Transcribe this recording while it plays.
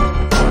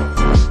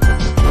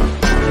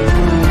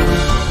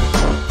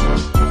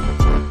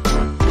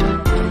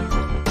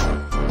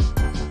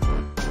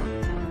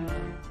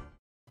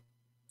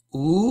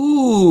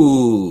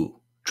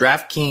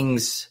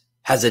DraftKings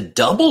has a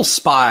double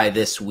spy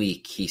this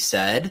week, he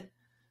said.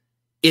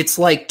 It's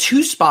like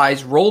two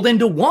spies rolled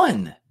into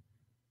one.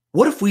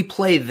 What if we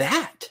play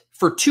that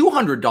for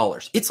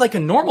 $200? It's like a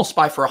normal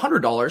spy for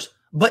 $100,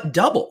 but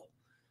double.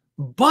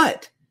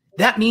 But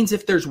that means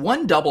if there's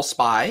one double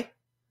spy,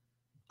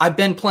 I've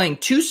been playing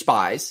two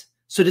spies.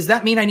 So does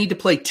that mean I need to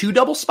play two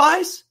double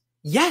spies?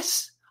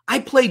 Yes, I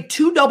played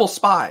two double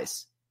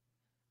spies.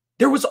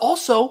 There was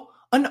also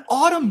an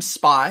autumn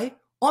spy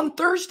on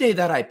Thursday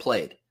that I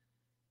played.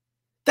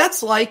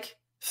 That's like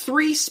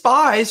 3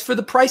 spies for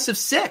the price of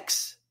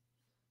 6.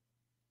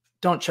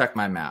 Don't check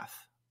my math.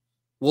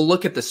 We'll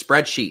look at the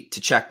spreadsheet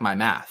to check my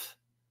math.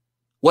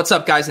 What's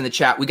up, guys, in the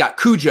chat? We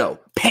got Cujo,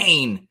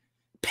 Pain.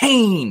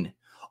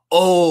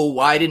 Oh,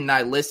 why didn't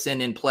I listen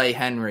and play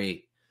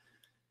Henry?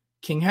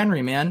 King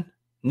Henry, man.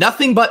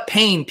 Nothing but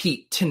pain,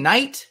 Pete.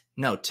 Tonight.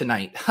 It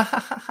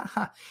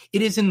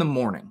is in the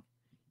morning.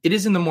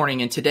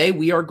 And today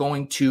we are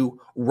going to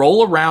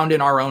roll around in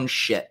our own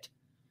shit.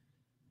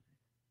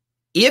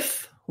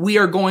 If we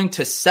are going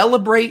to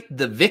celebrate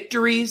the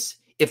victories,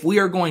 if we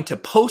are going to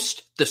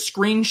post the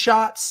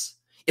screenshots,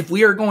 if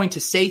we are going to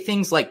say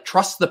things like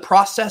trust the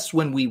process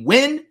when we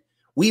win,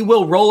 we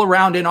will roll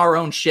around in our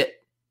own shit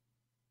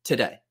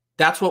today.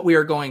 That's what we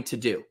are going to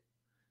do.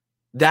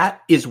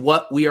 That is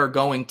what we are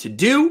going to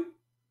do.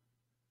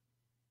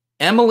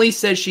 Emily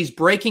says she's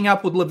breaking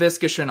up with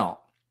Laviska Shenault.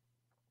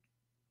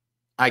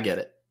 I get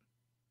it.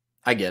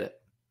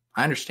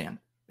 I understand.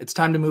 It's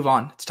time to move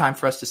on. It's time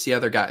for us to see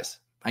other guys.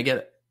 I get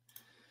it.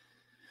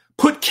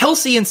 Put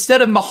Kelsey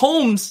instead of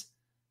Mahomes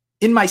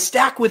in my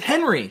stack with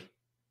Henry.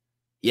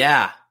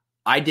 Yeah,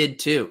 I did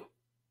too.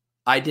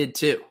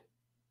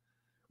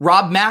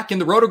 Rob Mack in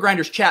the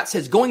RotoGrinders chat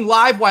says, going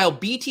live while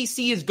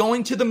BTC is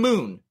going to the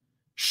moon.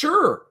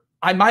 Sure,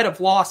 I might have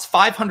lost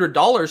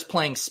 $500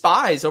 playing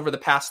spies over the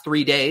past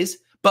 3 days,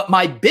 but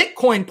my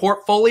Bitcoin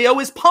portfolio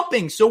is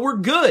pumping, so we're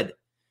good.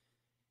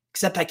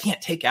 Except I can't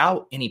take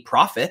out any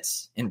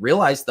profits and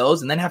realize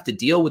those and then have to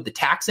deal with the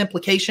tax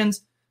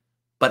implications.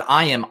 But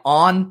I am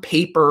on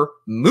paper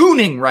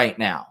mooning right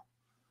now.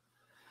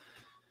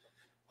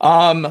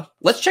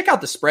 Let's check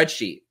out the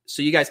spreadsheet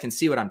so you guys can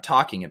see what I'm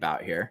talking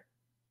about here.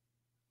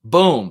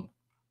 Boom.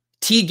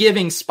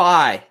 T-giving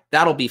spy.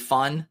 That'll be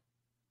fun.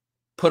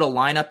 Put a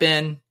lineup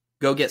in.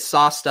 Go get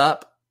sauced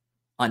up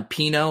on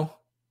Pinot.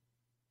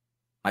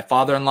 My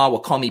father-in-law will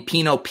call me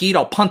Pinot Pete.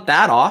 I'll punt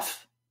that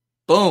off.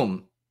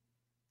 Boom.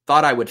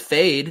 Thought I would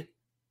fade.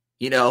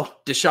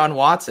 Deshaun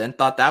Watson.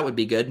 Thought that would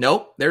be good.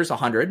 Nope. There's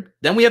 100.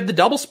 Then we have the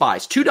double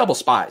spies. 2 double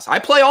spies. I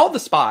play all the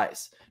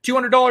spies.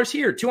 $200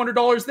 here.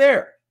 $200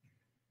 there.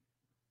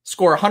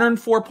 Score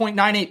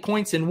 104.98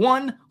 points in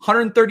one,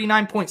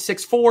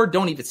 139.64.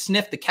 Don't even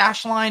sniff the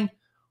cash line.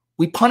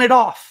 We punt it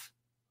off.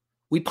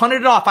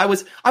 I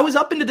was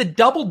up into the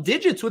double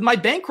digits with my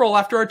bankroll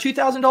after our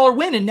 $2,000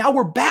 win, and now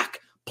we're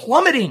back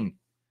plummeting.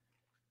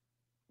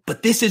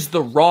 But this is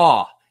the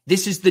raw.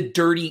 This is the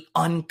dirty,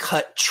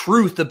 uncut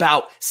truth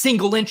about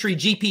single entry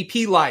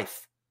GPP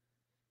life.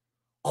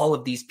 All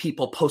of these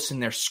people posting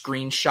their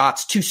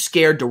screenshots, too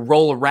scared to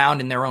roll around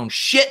in their own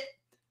shit.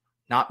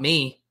 Not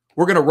me.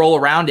 We're going to roll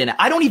around in it.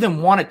 I don't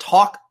even want to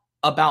talk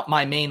about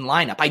my main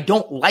lineup. I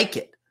don't like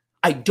it.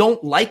 I think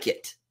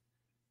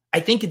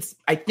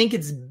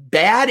it's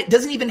bad. It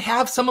doesn't even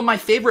have some of my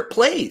favorite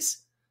plays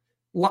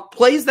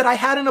that I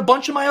had in a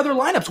bunch of my other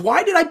lineups.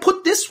 Why did I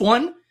put this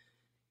one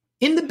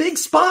in the big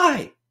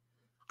spy?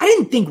 I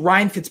didn't think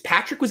Ryan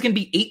Fitzpatrick was going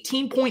to be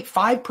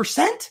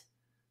 18.5%.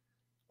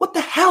 What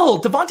the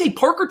hell? Devontae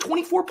Parker,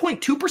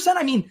 24.2%.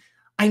 I mean,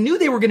 I knew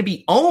they were going to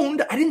be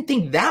owned. I didn't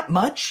think that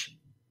much.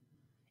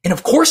 And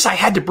of course, I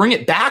had to bring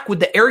it back with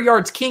the air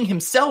yards king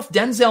himself,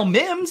 Denzel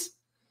Mims.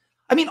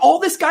 I mean, all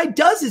this guy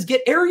does is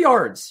get air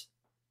yards.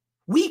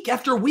 Week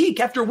after week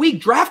after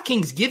week,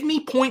 DraftKings, give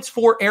me points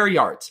for air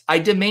yards. I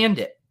demand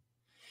it.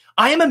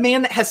 I am a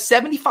man that has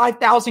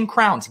 75,000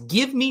 crowns.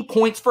 Give me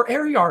points for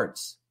air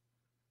yards.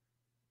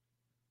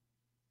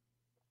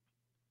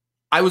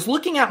 I was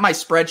looking at my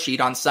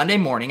spreadsheet on Sunday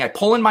morning. I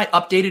pull in my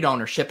updated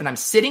ownership, and I'm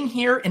sitting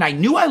here, and I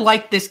knew I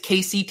liked this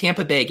KC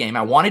Tampa Bay game.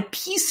 I wanted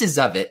pieces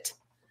of it.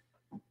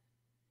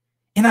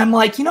 And I'm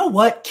like, you know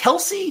what?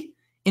 Kelsey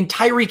and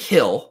Tyreek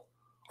Hill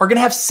are going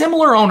to have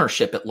similar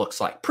ownership, it looks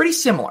like. Pretty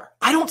similar.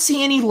 I don't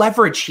see any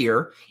leverage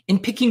here in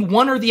picking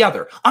one or the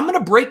other. I'm going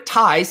to break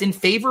ties in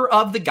favor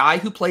of the guy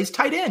who plays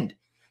tight end.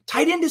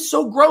 Tight end is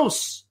so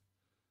gross.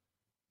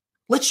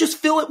 Let's just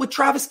fill it with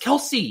Travis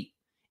Kelce,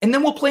 and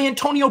then we'll play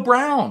Antonio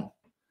Brown.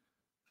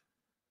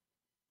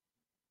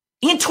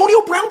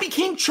 Antonio Brown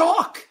became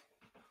chalk.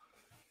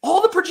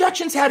 All the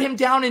projections had him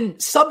down in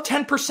sub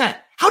 10%.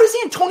 How does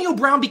Antonio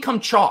Brown become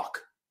chalk?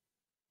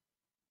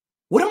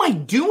 What am I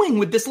doing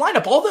with this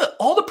lineup?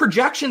 All the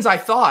projections I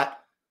thought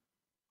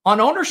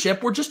on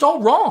ownership were just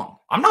all wrong.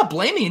 I'm not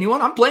blaming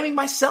anyone. I'm blaming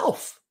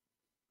myself.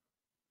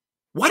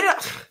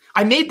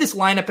 I made this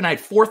lineup and I had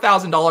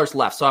 $4,000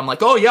 left. So I'm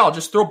like, oh yeah, I'll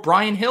just throw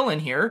Brian Hill in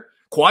here.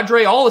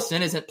 Quadre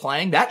Allison isn't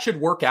playing. That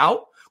should work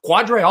out.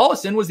 Quadre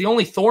Allison was the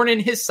only thorn in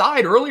his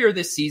side earlier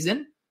this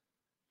season.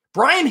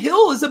 Brian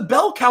Hill is a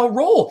bell cow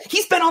roll.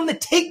 He's been on the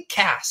take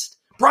cast.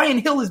 Brian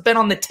Hill has been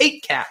on the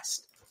take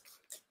cast.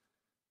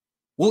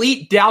 We'll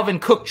eat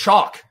Dalvin Cook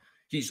chalk.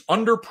 He's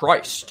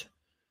underpriced.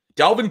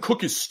 Dalvin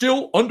Cook is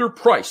still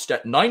underpriced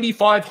at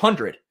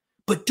 $9,500.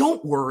 But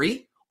don't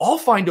worry. I'll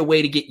find a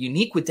way to get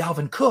unique with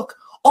Dalvin Cook.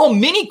 I'll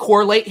mini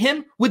correlate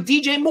him with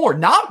DJ Moore.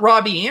 Not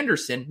Robbie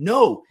Anderson.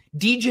 No,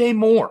 DJ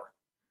Moore.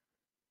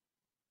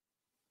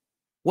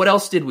 What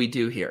else did we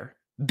do here?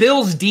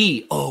 Bills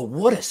D. Oh,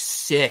 what a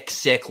sick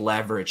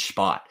leverage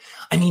spot.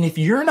 I mean, if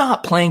you're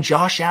not playing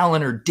Josh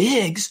Allen or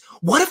Diggs,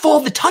 what if all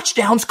the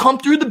touchdowns come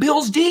through the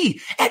Bills D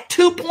at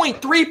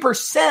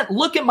 2.3%?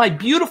 Look at my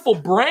beautiful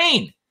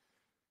brain.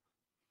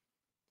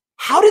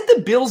 How did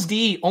the Bills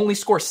D only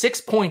score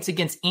 6 points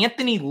against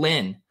Anthony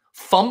Lynn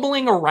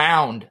fumbling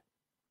around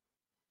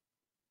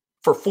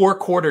for 4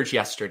 quarters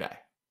yesterday?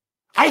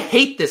 I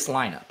hate this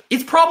lineup.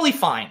 It's probably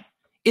fine.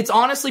 It's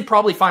honestly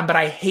probably fine, but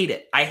I hate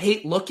it. I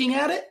hate looking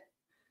at it.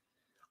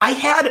 I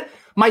had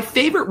my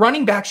favorite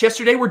running backs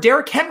yesterday were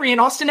Derrick Henry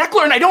and Austin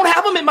Eckler, and I don't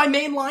have them in my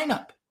main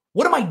lineup.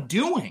 What am I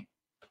doing?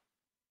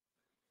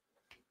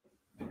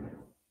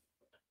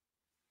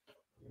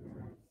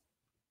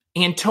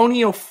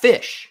 Antonio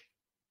Fish.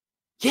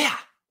 Yeah,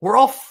 we're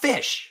all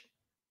fish.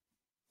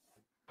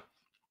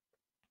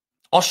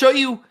 I'll show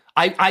you.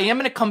 I am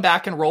going to come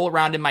back and roll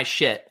around in my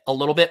shit a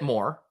little bit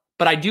more,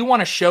 but I do want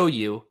to show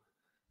you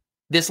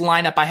this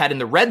lineup I had in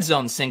the red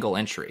zone single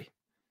entry.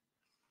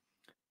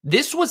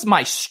 This was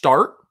my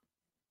start.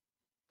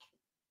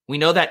 We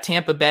know that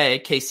Tampa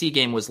Bay KC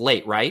game was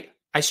late, right?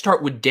 I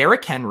start with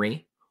Derrick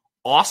Henry,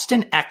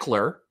 Austin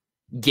Eckler,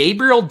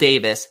 Gabriel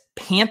Davis,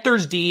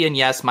 Panthers D, and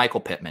yes, Michael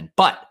Pittman.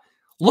 But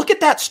look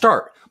at that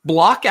start.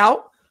 Block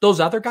out those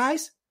other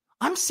guys.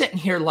 I'm sitting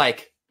here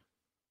like,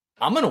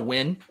 I'm going to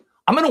win.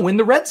 I'm going to win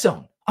the red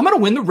zone. I'm going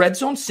to win the red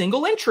zone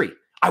single entry.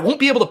 I won't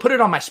be able to put it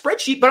on my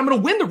spreadsheet, but I'm going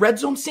to win the red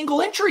zone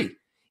single entry.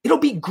 It'll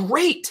be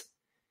great.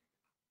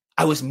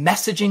 I was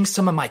messaging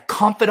some of my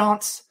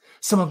confidants,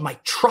 some of my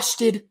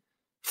trusted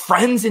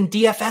friends in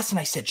DFS, and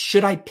I said,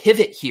 should I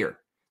pivot here?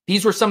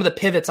 These were some of the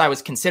pivots I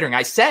was considering.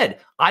 I said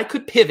I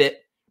could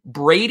pivot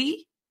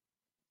Brady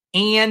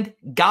and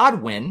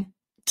Godwin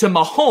to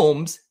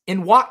Mahomes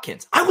and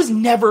Watkins. I was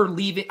never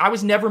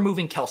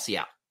moving Kelsey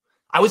out.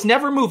 I was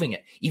never moving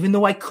it. Even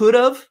though I could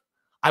have,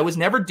 I was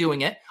never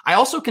doing it. I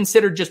also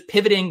considered just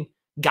pivoting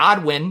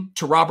Godwin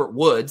to Robert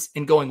Woods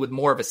and going with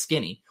more of a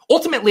skinny.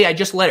 Ultimately, I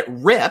just let it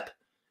rip.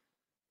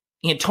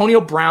 Antonio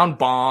Brown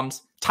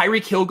bombs.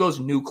 Tyreek Hill goes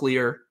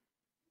nuclear.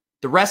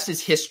 The rest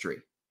is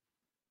history.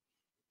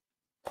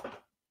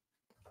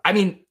 I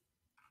mean,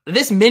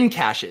 this min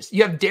cashes.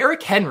 You have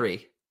Derrick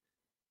Henry,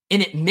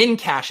 and it min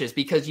cashes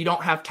because you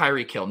don't have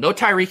Tyreek Hill. No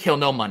Tyreek Hill,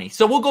 no money.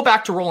 So we'll go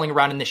back to rolling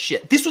around in this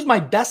shit. This was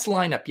my best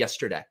lineup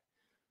yesterday.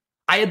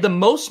 I had the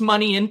most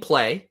money in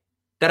play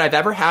that I've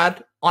ever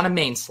had on a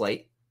main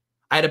slate.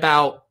 I had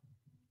around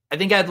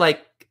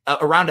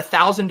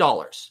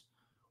 $1,000.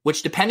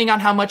 Which, depending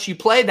on how much you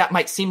play, that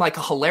might seem like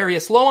a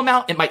hilarious low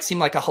amount. It might seem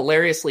like a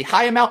hilariously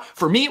high amount.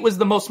 For me, it was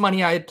the most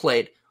money I had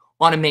played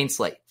on a main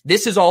slate.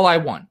 This is all I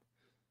won.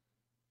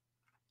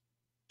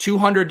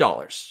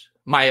 $200.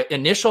 My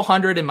initial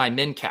 100 and my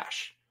min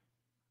cash.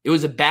 It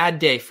was a bad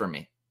day for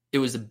me. It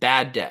was a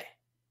bad day.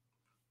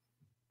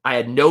 I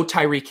had no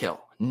Tyreek Hill.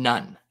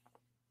 None.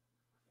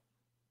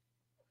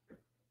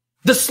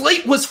 The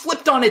slate was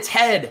flipped on its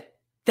head.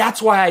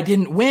 That's why I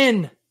didn't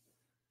win.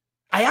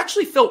 I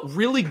actually felt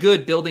really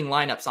good building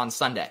lineups on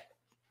Sunday.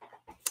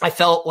 I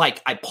felt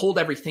like I pulled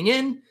everything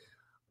in.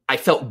 I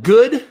felt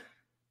good,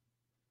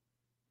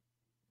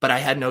 but I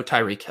had no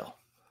Tyreek Hill.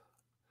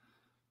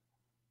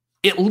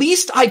 At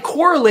least I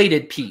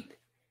correlated, Pete.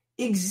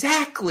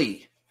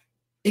 Exactly.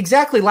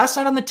 Last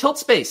night on the Tilt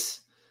Space,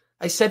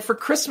 I said for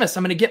Christmas,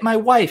 I'm going to get my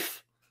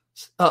wife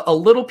a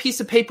little piece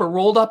of paper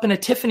rolled up in a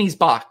Tiffany's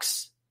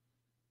box.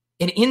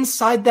 And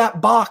inside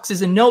that box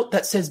is a note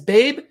that says,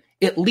 babe,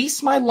 at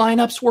least my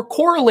lineups were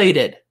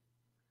correlated.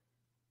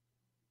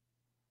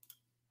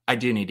 I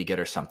do need to get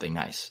her something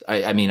nice.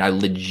 I mean, I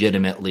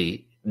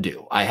legitimately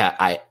do.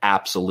 I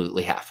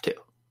absolutely have to,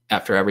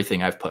 after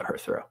everything I've put her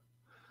through.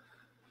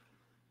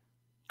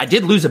 I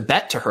did lose a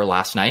bet to her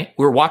last night.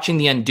 We were watching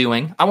The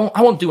Undoing. I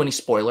won't do any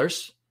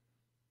spoilers.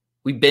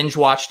 We binge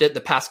watched it the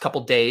past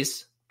couple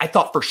days. I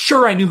thought for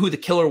sure I knew who the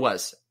killer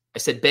was. I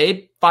said,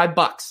 babe,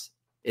 $5.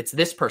 It's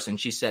this person.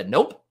 She said,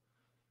 nope.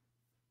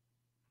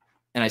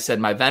 And I said,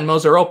 my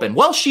Venmos are open.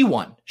 Well, she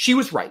won. She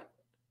was right.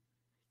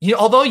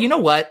 Although, you know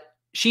what?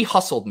 She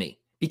hustled me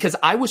because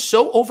I was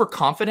so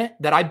overconfident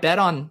that I bet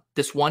on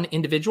this one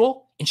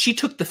individual and she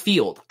took the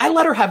field. I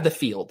let her have the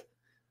field.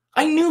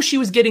 I knew she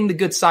was getting the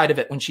good side of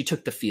it when she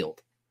took the field.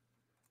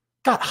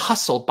 Got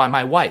hustled by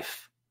my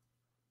wife.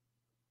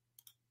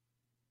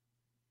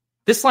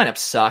 This lineup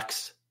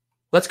sucks.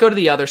 Let's go to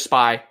the other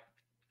spy.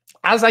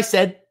 As I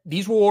said,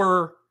 these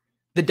were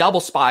the double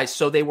spies,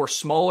 so they were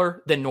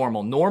smaller than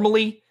normal.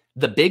 Normally,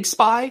 the big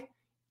spy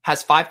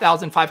has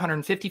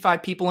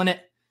 5,555 people in it.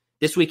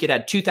 This week it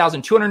had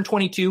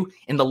 2,222.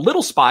 And the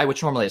little spy,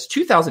 which normally has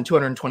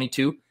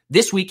 2,222,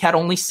 This week had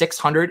only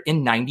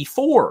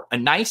 694. A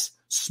nice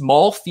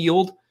small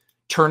field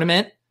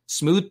tournament,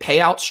 smooth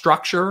payout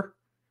structure,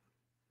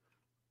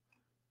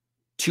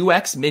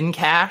 2x min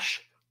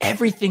cash,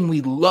 everything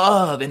we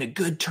love in a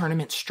good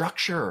tournament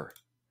structure.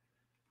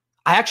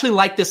 I actually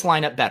like this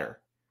lineup better.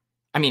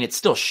 I mean, it's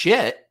still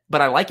shit, but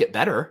I like it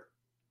better.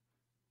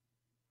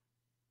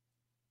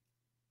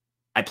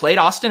 I played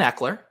Austin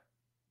Eckler.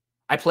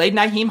 I played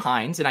Nyheim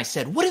Hines, and I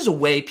said, what is a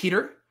way,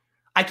 Peter,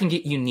 I can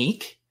get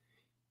unique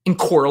and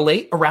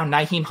correlate around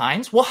Nyheim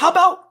Hines? Well, how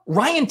about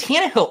Ryan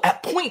Tannehill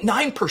at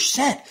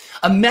 0.9%?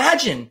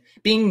 Imagine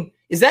being,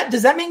 does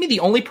that make me the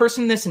only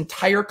person in this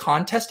entire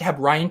contest to have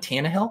Ryan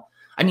Tannehill?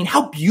 I mean,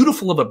 how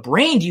beautiful of a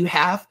brain do you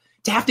have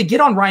to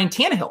get on Ryan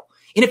Tannehill?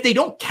 And if they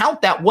don't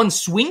count that one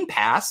swing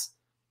pass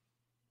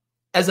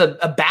as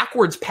a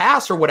backwards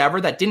pass or whatever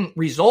that didn't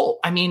result,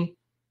 I mean,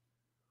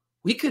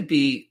 we could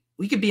be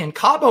in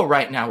Cabo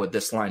right now with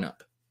this lineup.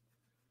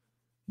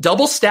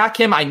 Double stack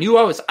him. I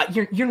knew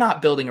you're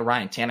not building a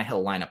Ryan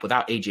Tannehill lineup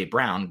without AJ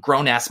Brown,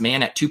 grown ass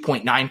man at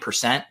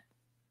 2.9%.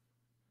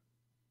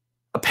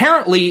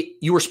 Apparently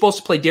you were supposed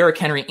to play Derrick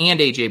Henry and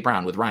AJ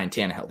Brown with Ryan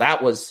Tannehill.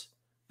 That was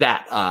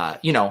that,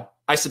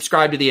 I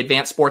subscribe to the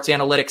Advanced Sports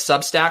Analytics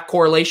Substack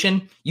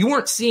correlation. You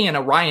weren't seeing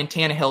a Ryan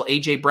Tannehill,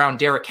 AJ Brown,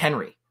 Derrick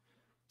Henry.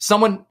 I'm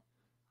going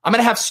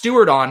to have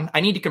Stuart on. I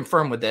need to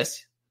confirm with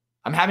this.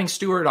 I'm having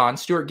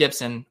Stuart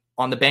Gibson,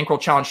 on the Bankroll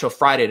Challenge Show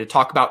Friday to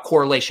talk about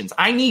correlations.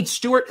 I need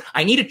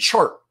a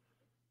chart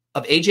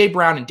of AJ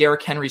Brown and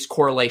Derrick Henry's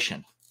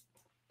correlation.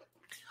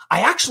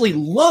 I actually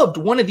loved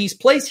one of these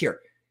plays here.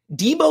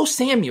 Deebo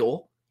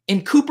Samuel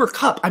and Cooper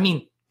Kupp. I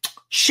mean,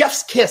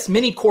 chef's kiss,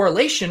 mini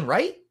correlation,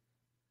 right?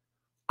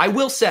 I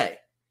will say,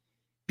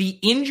 the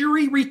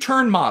injury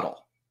return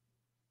model.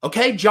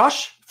 Okay,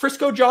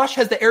 Frisco Josh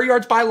has the air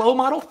yards by low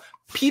model.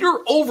 Peter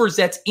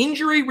Overzet's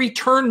injury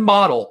return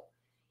model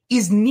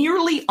is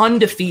nearly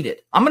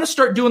undefeated. I'm going to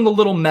start doing the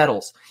little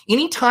medals.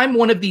 Anytime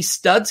one of these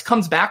studs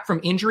comes back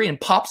from injury and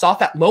pops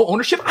off at low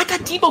ownership, I got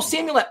Deebo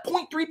Samuel at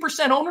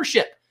 0.3%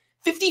 ownership,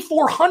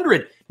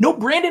 5,400. No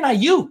Brandon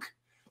Ayuk,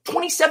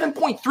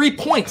 27.3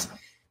 points.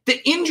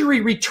 The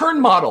injury return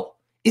model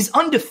is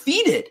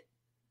undefeated.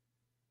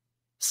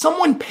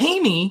 Someone pay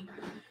me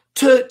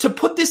to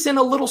put this in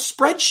a little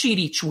spreadsheet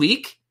each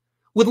week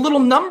with little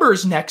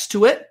numbers next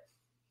to it.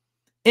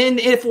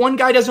 And if one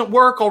guy doesn't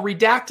work, I'll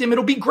redact him.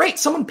 It'll be great.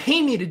 Someone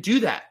pay me to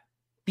do that.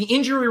 The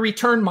injury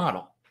return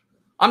model.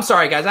 I'm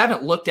sorry, guys. I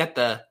haven't looked at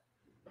the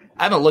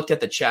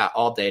chat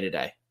all day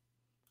today.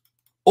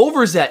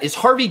 Overzet is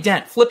Harvey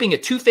Dent flipping a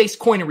two-faced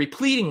coin and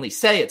repeatedly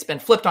say it's been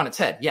flipped on its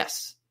head.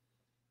 Yes.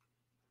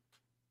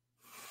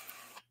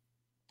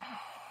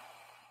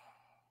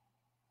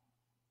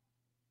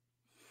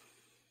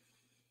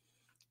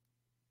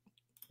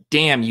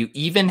 Damn, you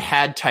even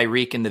had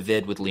Tyreek in the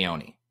vid with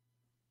Leone.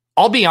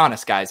 I'll be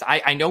honest, guys.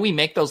 I know we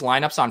make those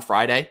lineups on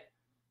Friday,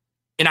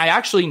 and I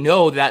actually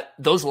know that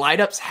those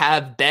lineups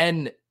have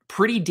been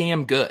pretty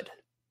damn good.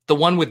 The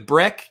one with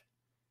Brick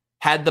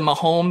had the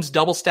Mahomes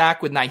double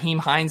stack with Nyheim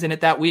Hines in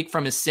it that week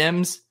from his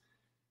Sims.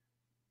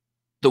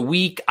 The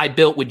week I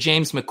built with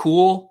James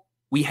McCool,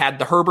 we had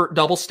the Herbert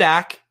double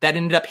stack that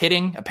ended up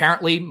hitting.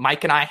 Apparently,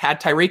 Mike and I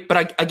had Tyreek.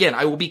 But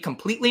I will be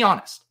completely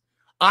honest.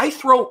 I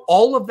throw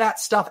all of that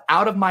stuff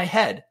out of my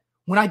head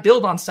when I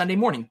build on Sunday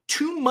morning.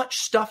 Too much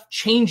stuff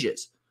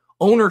changes.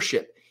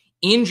 Ownership,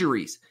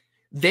 injuries,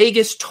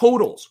 Vegas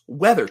totals,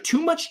 weather.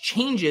 Too much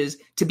changes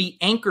to be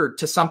anchored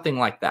to something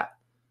like that.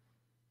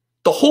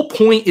 The whole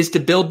point is to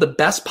build the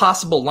best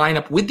possible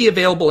lineup with the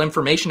available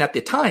information at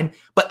the time,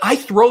 but I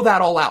throw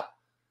that all out.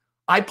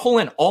 I pull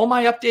in all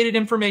my updated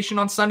information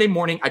on Sunday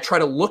morning. I try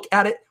to look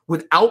at it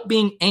without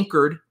being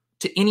anchored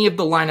to any of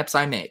the lineups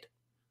I made.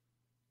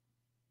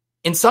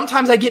 And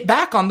sometimes I get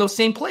back on those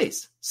same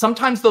plays.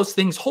 Sometimes those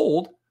things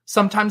hold.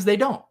 Sometimes they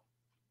don't.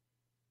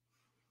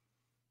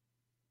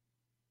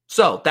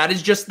 So that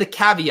is just the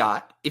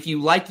caveat. If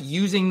you like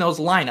using those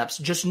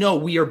lineups, just know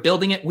we are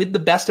building it with the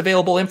best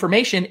available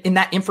information, and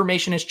that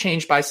information is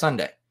changed by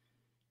Sunday.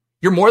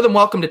 You're more than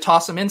welcome to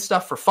toss them in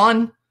stuff for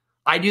fun.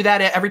 I do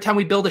that every time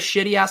we build a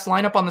shitty-ass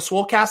lineup on the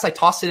Swolecast. I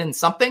toss it in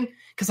something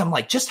because I'm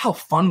like, just how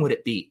fun would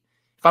it be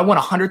if I won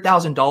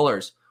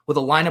 $100,000 with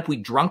a lineup we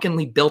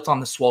drunkenly built on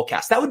the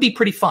Swolecast? That would be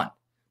pretty fun.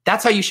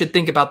 That's how you should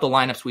think about the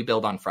lineups we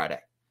build on Friday.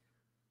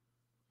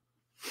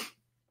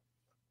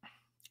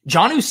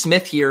 Jonnu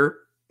Smith here.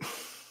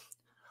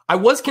 I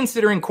was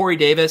considering Corey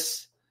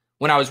Davis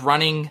when I was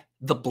running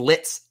the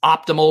Blitz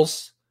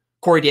Optimals.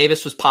 Corey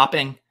Davis was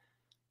popping,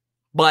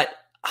 but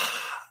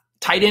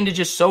tight end is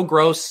just so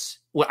gross.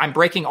 I'm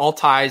breaking all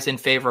ties in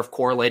favor of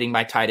correlating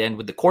my tight end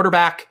with the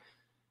quarterback.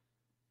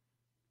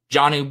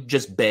 Jonnu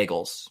just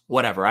bagels.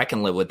 Whatever, I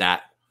can live with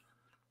that.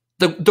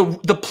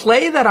 The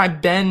play that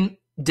I've been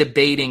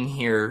debating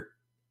here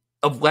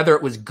of whether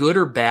it was good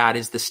or bad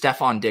is the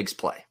Stephon Diggs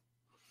play.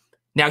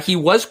 Now, he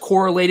was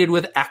correlated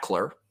with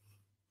Eckler,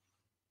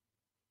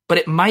 but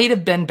it might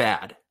have been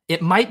bad.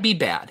 It might be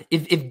bad.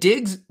 If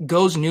Diggs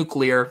goes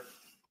nuclear,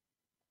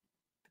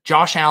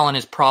 Josh Allen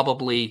is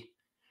probably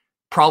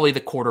probably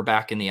the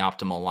quarterback in the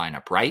optimal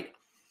lineup, right?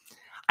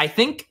 I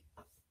think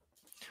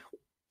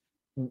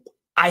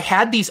I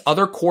had these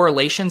other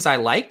correlations I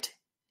liked,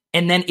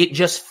 and then it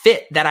just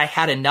fit that I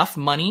had enough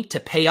money to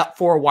pay up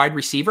for a wide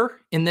receiver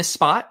in this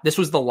spot. This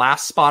was the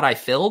last spot I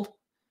filled.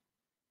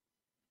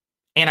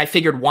 And I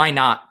figured, why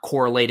not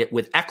correlate it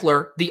with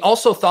Eckler? The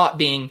also thought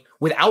being,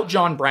 without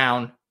John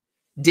Brown,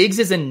 Diggs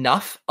is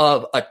enough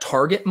of a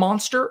target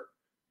monster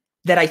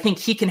that I think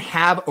he can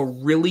have a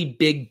really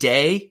big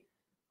day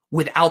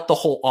without the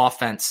whole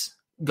offense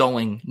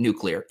going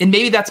nuclear. And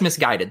maybe that's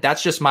misguided.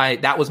 That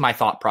was my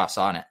thought process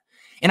on it.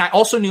 And I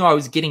also knew I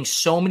was getting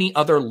so many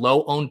other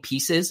low-owned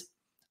pieces.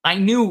 I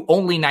knew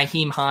only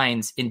Nyheim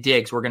Hines and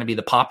Diggs were going to be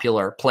the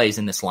popular plays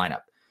in this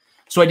lineup.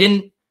 So I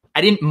didn't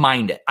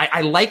mind it.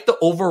 I like the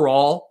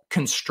overall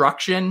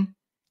construction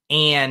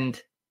and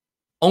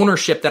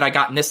ownership that I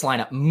got in this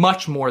lineup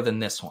much more than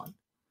this one.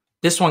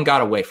 This one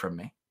got away from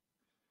me.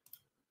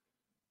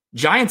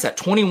 Giants at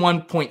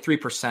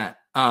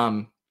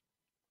 21.3%.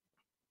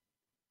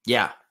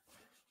 Yeah.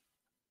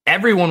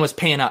 Everyone was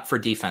paying up for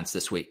defense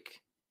this week.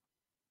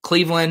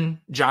 Cleveland,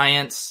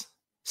 Giants,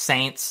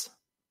 Saints.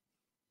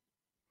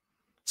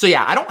 So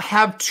yeah, I don't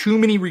have too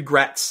many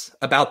regrets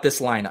about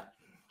this lineup.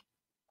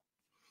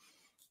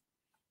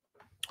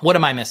 What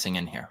am I missing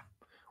in here?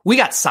 We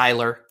got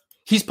Seiler.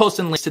 He's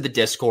posting links to the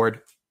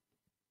Discord.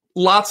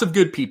 Lots of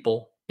good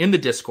people in the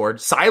Discord.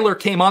 Seiler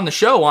came on the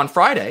show on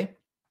Friday.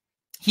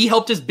 He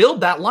helped us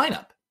build that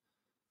lineup.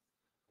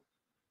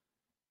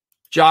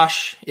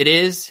 Josh, it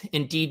is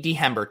indeed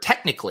Dehember.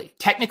 Technically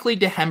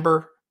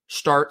Dehember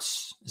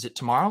starts, is it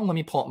tomorrow? Let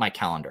me pull up my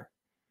calendar.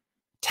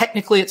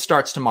 Technically it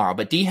starts tomorrow,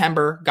 but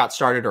Dehember got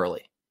started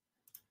early.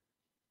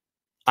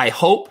 I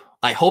hope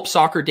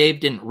Soccer Dave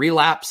didn't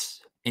relapse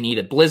and eat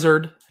a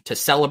blizzard to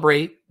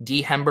celebrate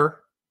Dehember.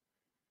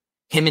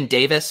 Him and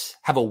Davis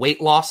have a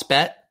weight loss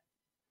bet.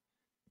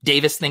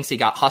 Davis thinks he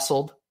got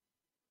hustled.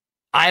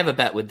 I have a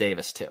bet with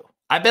Davis too.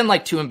 I've been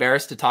too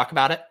embarrassed to talk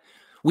about it.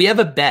 We have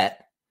a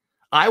bet.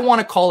 I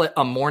want to call it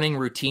a morning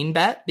routine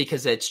bet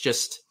because it's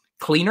just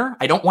cleaner.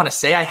 I don't want to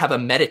say I have a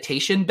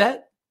meditation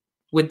bet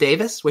with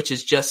Davis, which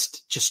is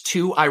just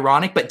too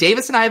ironic. But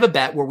Davis and I have a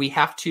bet where we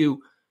have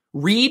to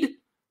read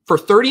for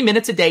 30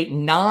 minutes a day,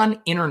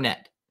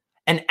 non-internet,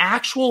 an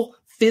actual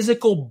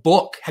physical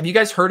book. Have you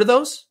guys heard of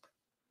those?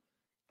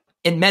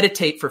 And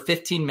meditate for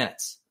 15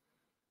 minutes.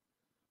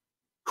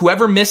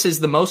 Whoever misses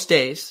the most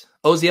days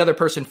owes the other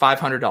person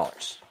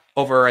 $500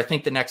 over, I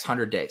think, the next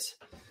 100 days.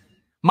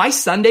 My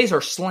Sundays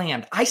are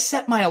slammed. I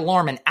set my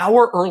alarm an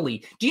hour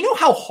early. Do you know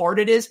how hard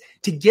it is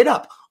to get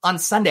up on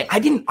Sunday?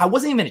 I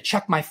wasn't even going to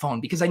check my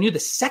phone because I knew the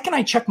second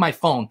I check my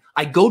phone,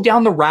 I go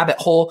down the rabbit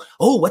hole.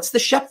 Oh, what's the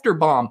Schefter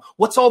bomb?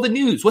 What's all the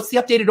news? What's the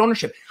updated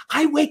ownership?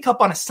 I wake up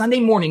on a Sunday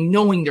morning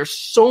knowing there's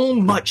so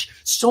much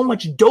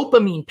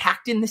dopamine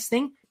packed in this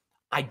thing.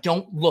 I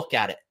don't look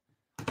at it.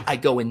 I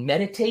go and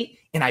meditate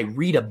and I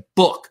read a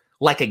book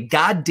like a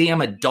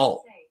goddamn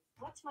adult.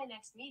 What's my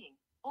next meeting?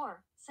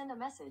 Or send a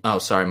message. Oh,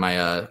 sorry.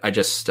 I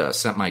just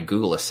sent my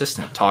Google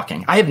Assistant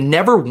talking. I have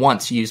never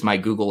once used my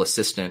Google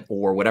Assistant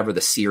or whatever the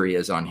Siri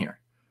is on here.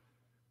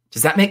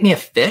 Does that make me a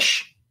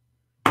fish?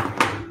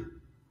 I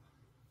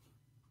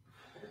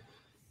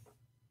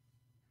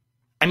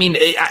mean,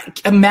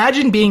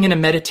 imagine being in a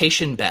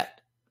meditation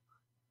bet.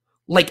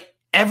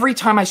 Every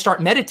time I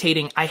start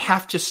meditating, I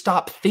have to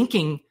stop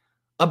thinking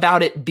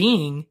about it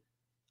being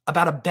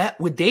about a bet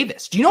with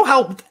Davis. Do you know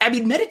how,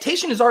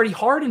 meditation is already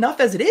hard enough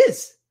as it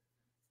is.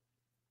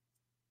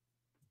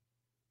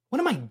 What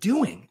am I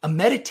doing? A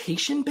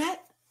meditation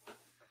bet?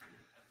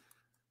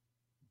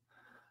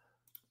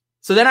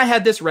 So then I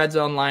had this red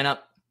zone lineup.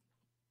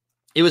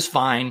 It was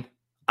fine.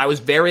 I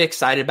was very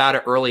excited about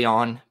it early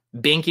on.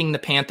 Banking the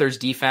Panthers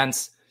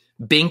defense,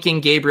 banking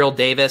Gabriel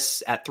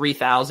Davis at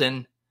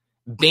 3,000,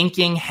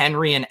 banking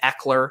Henry and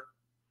Eckler.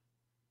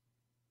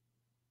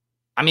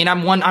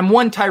 I'm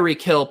one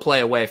Tyreek Hill play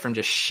away from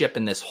just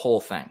shipping this whole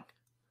thing.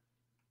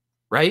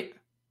 Right?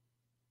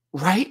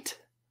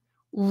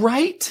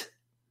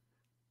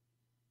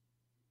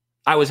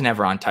 I was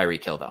never on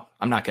Tyreek Hill, though.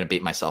 I'm not going to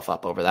beat myself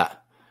up over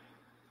that.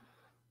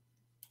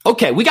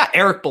 Okay, we got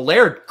Eric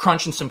Belair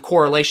crunching some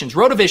correlations.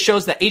 RotoViz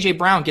shows that A.J.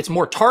 Brown gets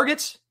more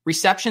targets,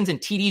 receptions, and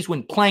TDs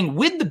when playing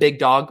with the big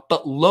dog,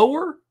 but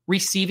lower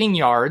receiving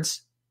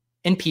yards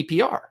in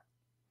PPR.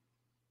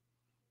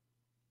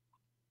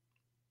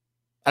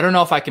 I don't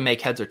know if I can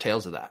make heads or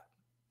tails of that.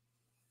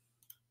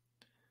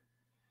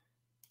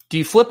 Do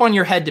you flip on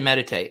your head to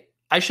meditate?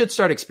 I should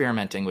start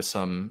experimenting with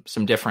some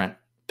different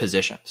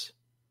positions.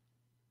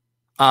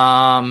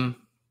 How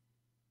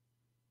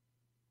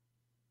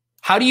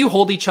do you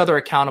hold each other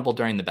accountable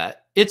during the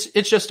bet?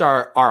 It's just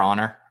our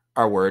honor,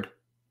 our word.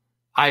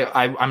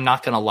 I'm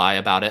not going to lie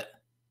about it.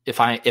 If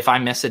I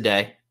miss a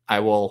day, I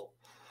will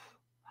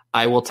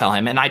tell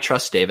him. And I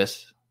trust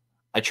Davis.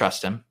 I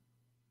trust him.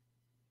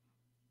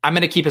 I'm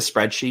going to keep a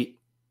spreadsheet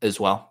as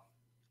well.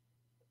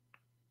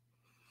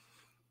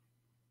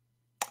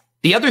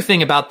 The other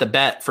thing about the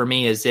bet for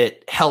me is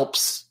it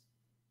helps.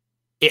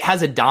 It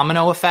has a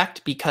domino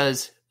effect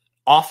because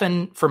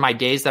often for my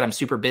days that I'm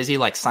super busy,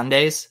 like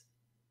Sundays,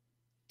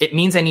 it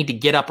means I need to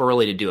get up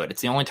early to do it.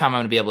 It's the only time I'm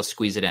going to be able to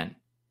squeeze it in.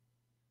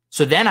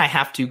 So then I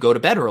have to go to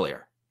bed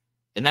earlier.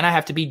 And then I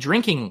have to be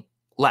drinking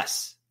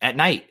less at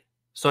night.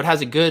 So it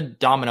has a good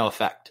domino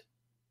effect.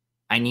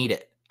 I need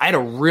it. I had a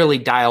really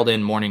dialed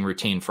in morning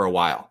routine for a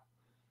while.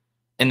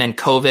 And then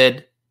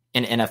COVID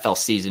and NFL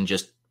season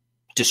just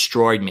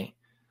destroyed me.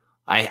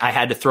 I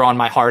had to throw on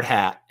my hard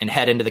hat and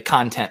head into the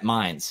content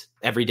mines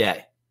every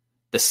day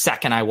the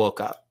second I woke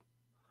up.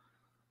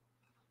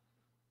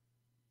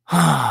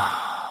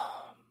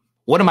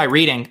 What am I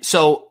reading?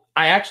 So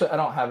I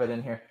don't have it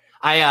in here.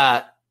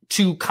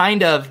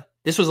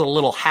 This was a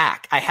little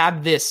hack. I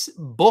have this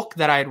book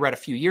that I had read a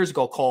few years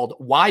ago called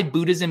Why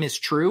Buddhism is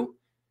True.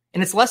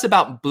 And it's less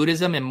about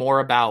Buddhism and more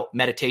about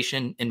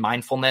meditation and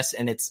mindfulness.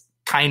 And it's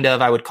kind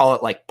of, I would call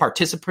it like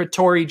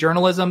participatory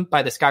journalism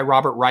by this guy,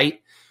 Robert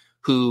Wright,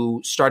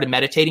 who started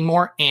meditating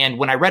more. And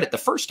when I read it the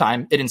first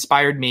time, it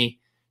inspired me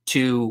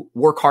to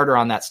work harder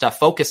on that stuff,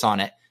 focus on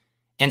it.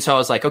 And so I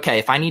was like, okay,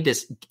 if I need to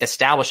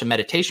establish a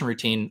meditation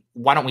routine,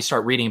 why don't we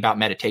start reading about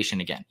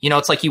meditation again? You know,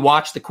 it's like you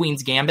watch the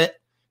Queen's Gambit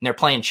and they're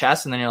playing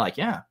chess and then you're like,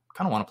 yeah, I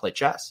kind of want to play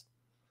chess.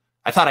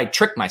 I thought I'd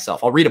trick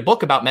myself. I'll read a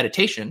book about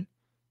meditation.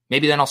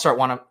 Maybe then I'll start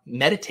want to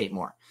meditate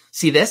more.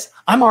 See this?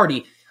 I'm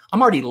already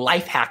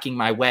life hacking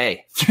my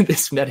way through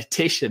this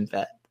meditation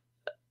bit.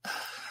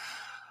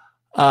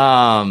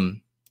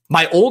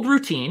 My old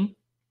routine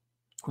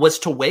was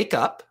to wake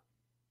up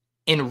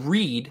and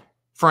read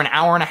for an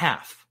hour and a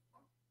half,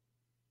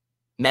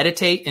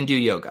 meditate and do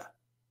yoga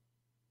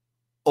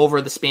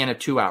over the span of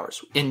 2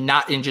 hours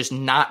and just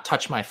not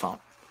touch my phone.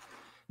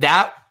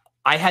 That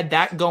I had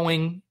that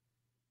going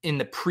in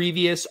the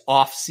previous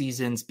off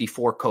seasons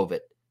before COVID.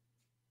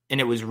 And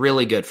it was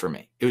really good for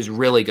me. It was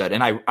really good.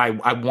 And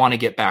I want to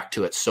get back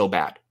to it so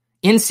bad.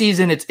 In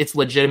season, it's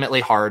legitimately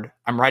hard.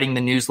 I'm writing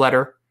the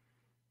newsletter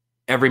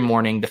every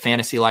morning, the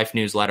Fantasy Life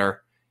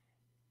newsletter.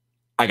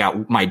 I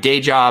got my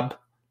day job.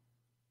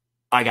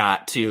 I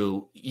got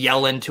to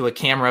yell into a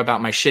camera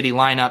about my shitty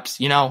lineups.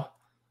 You know,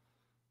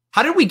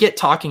 how did we get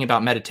talking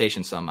about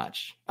meditation so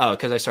much? Oh,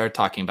 because I started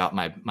talking about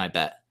my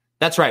bet.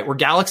 That's right. We're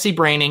galaxy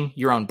braining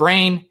your own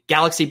brain.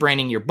 Galaxy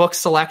braining your book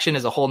selection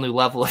is a whole new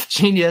level of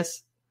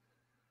genius.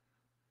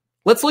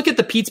 Let's look at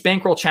the Pete's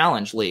Bankroll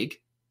Challenge League.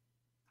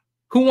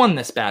 Who won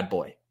this bad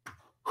boy?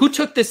 Who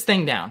took this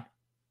thing down?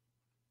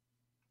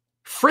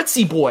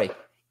 Fritzy Boy.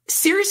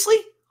 Seriously?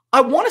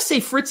 I want to say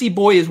Fritzy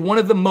Boy is one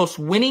of the most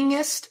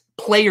winningest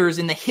players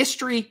in the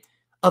history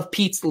of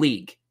Pete's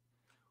League.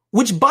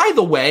 Which, by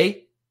the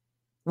way,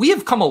 we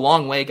have come a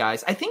long way,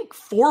 guys. I think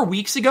 4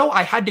 weeks ago,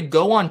 I had to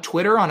go on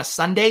Twitter on a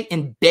Sunday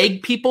and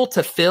beg people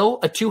to fill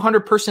a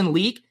 200-person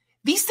league.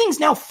 These things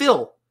now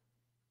fill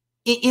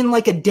in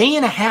like a day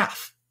and a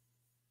half.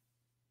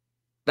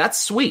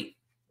 That's sweet.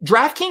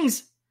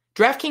 DraftKings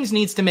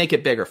needs to make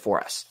it bigger for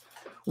us.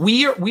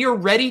 We are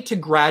ready to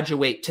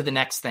graduate to the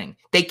next thing.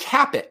 They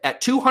cap it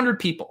at 200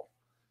 people.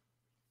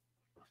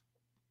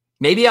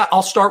 Maybe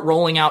I'll start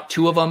rolling out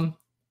 2 of them.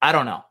 I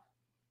don't know.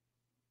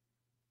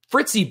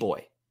 Fritzy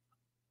Boy.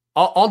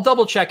 I'll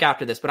double check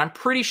after this, but I'm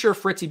pretty sure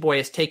Fritzy Boy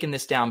has taken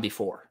this down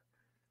before.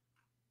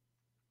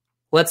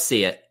 Let's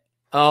see it.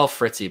 Oh,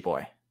 Fritzy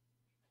Boy.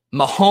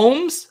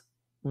 Mahomes,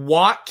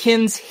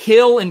 Watkins,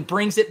 Hill, and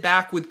brings it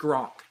back with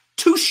Gronk.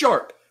 Too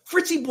sharp.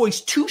 Fritzy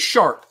Boy's too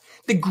sharp.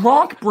 The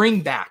Gronk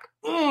bring back.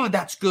 Oh,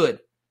 that's good.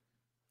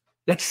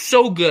 That's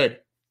so good.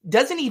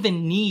 Doesn't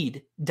even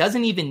need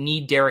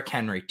Derrick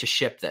Henry to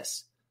ship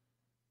this.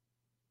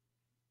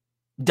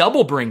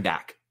 Double bring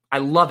back. I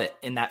love it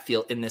in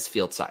this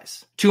field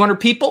size. 200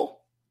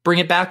 people. Bring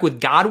it back with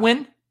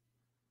Godwin.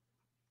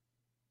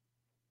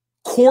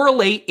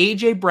 Correlate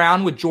A.J.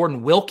 Brown with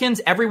Jordan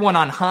Wilkins. Everyone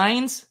on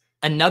Hines.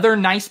 Another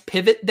nice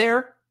pivot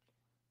there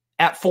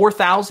at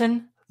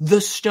 4,000.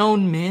 The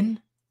Stone Min.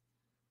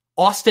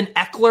 Austin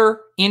Eckler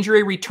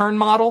injury return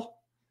model.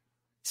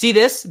 See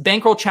this?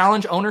 Bankroll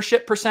Challenge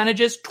ownership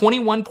percentages.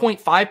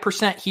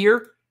 21.5%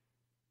 here.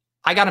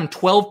 I got him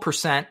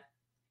 12%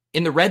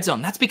 in the red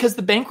zone. That's because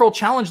the Bankroll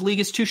Challenge League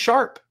is too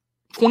sharp.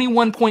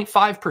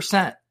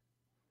 21.5%.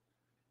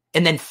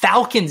 And then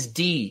Falcons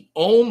D.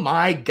 Oh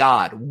my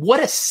God.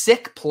 What a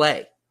sick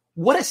play.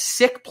 What a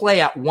sick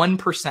play at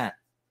 1%.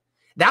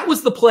 That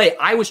was the play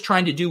I was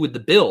trying to do with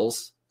the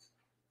Bills.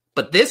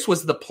 But this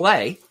was the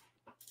play.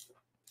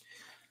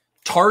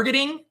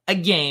 Targeting a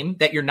game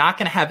that you're not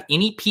going to have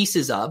any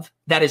pieces of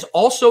that is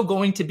also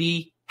going to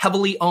be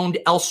heavily owned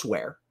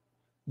elsewhere.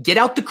 Get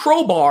out the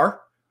crowbar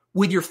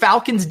with your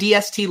Falcons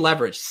DST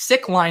leverage.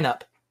 Sick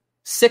lineup.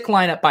 Sick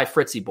lineup by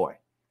Fritzy Boy.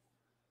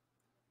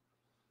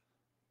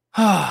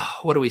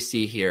 What do we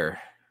see here?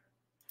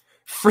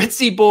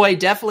 Fritzy Boy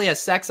definitely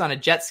has sex on a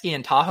jet ski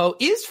in Tahoe.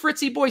 Is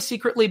Fritzy Boy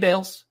secretly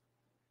Bales?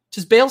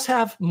 Does Bales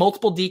have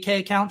multiple DK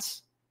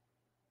accounts?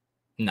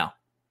 No.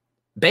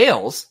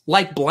 Bales,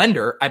 like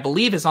Blender, I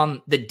believe is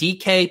on the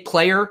DK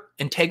Player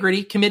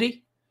Integrity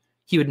Committee.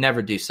 He would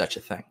never do such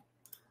a thing.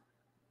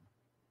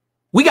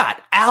 We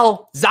got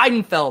Al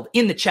Zeidenfeld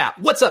in the chat.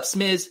 What's up,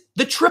 Smiz?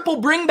 The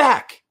triple bring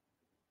back.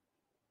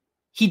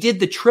 he did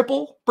the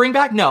triple bring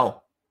back.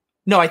 No,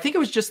 I think it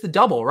was just the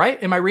double,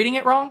 right? Am I reading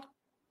it wrong?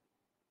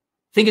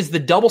 I think it's the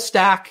double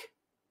stack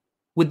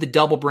with the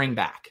double bring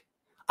back.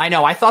 I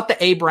know. I thought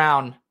the A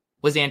Brown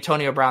was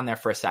Antonio Brown there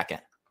for a second,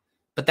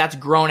 but that's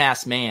grown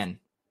ass man,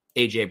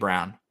 AJ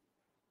Brown.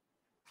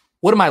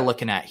 What am I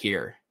looking at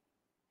here?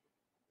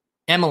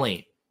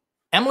 Emily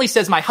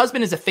says, my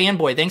husband is a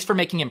fanboy. Thanks for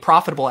making him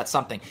profitable at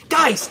something.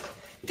 Guys,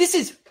 this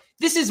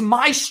is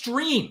my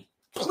stream.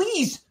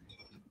 Please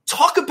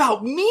talk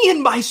about me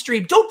in my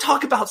stream. Don't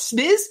talk about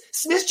Smiz.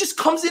 Smiz just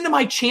comes into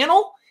my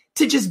channel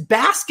to just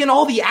bask in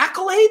all the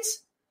accolades.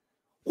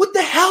 What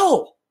the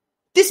hell?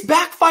 This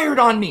backfired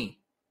on me.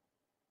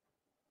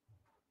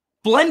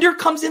 Blender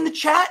comes in the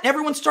chat and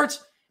everyone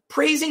starts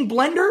praising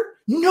Blender.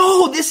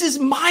 No, this is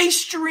my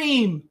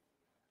stream.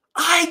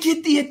 I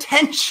get the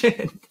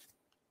attention.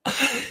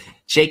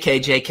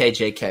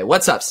 JK.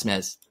 What's up,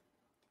 Smiz?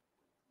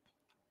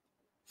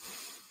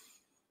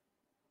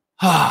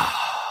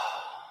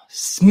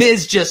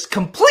 Smiz just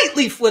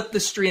completely flipped the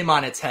stream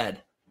on its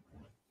head.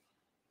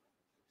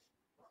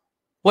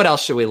 What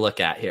else should we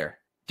look at here?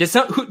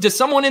 Does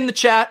someone in the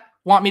chat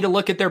want me to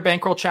look at their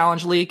Bankroll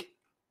Challenge League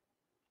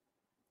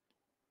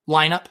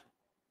lineup?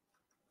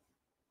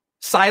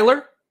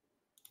 Seiler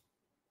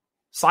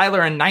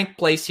in 9th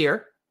place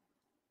here.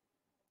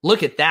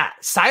 Look at that.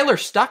 Seiler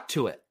stuck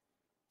to it.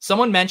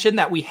 Someone mentioned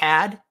that we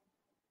had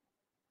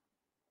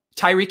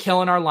Tyreek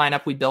Hill in our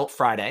lineup we built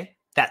Friday.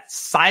 That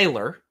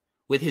Seiler,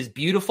 with his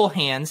beautiful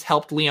hands,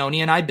 helped Leone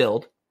and I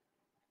build.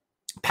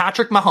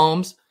 Patrick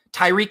Mahomes,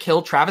 Tyreek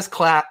Hill, Travis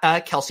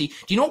Kelce.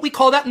 Do you know what we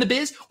call that in the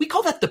biz? We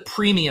call that the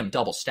premium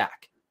double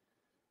stack.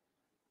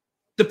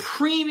 The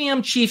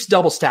premium Chiefs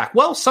double stack.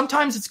 Well,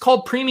 sometimes it's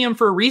called premium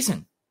for a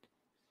reason.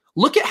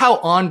 Look at how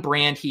on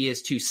brand he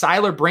is too.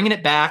 Seiler bringing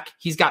it back.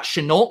 He's got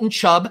Shenault and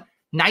Chubb.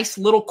 Nice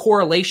little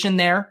correlation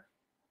there.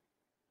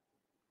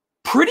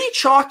 Pretty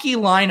chalky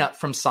lineup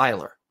from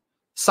Seiler.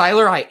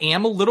 Seiler, I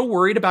am a little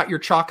worried about your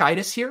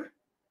chalkitis here.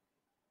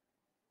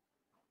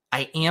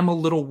 I am a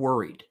little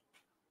worried.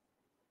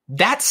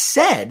 That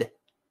said,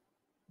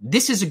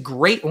 this is a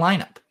great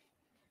lineup.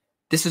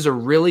 This is a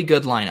really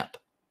good lineup.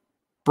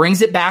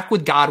 Brings it back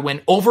with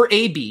Godwin over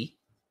AB.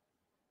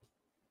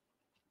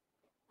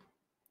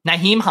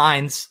 Nyheim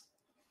Hines.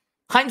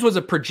 Hines was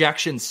a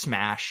projection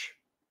smash.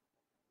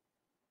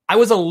 I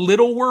was a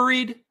little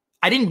worried.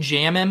 I didn't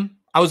jam him.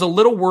 I was a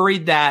little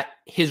worried that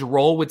his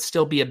role would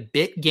still be a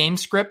bit game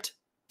script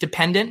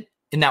dependent,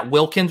 and that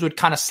Wilkins would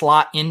kind of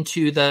slot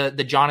into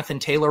the Jonathan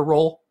Taylor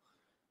role.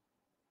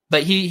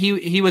 But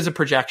he was a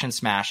projection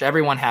smash.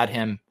 Everyone had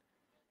him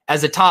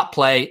as a top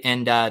play,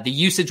 and the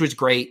usage was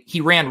great.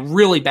 He ran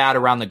really bad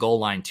around the goal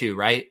line too,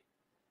 right?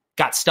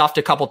 Got stuffed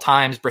a couple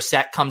times.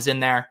 Brissett comes in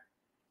there.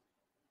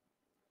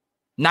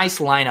 Nice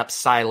lineup,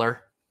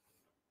 Seiler.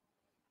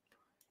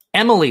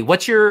 Emily,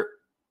 what's your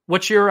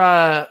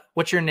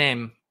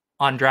name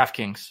on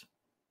DraftKings?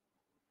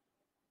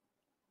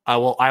 I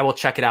will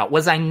check it out.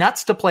 Was I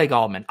nuts to play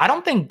Gallman? I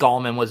don't think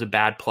Gallman was a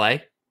bad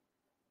play.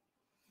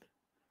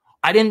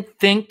 I didn't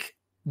think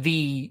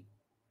he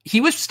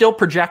was still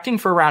projecting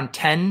for around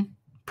 10%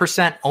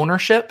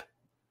 ownership.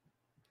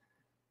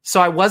 So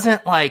I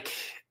wasn't like,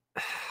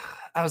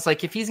 I was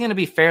like, if he's going to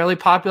be fairly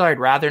popular, I'd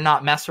rather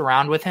not mess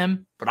around with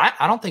him. But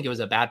I don't think it was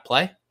a bad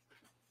play.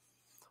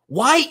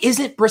 Why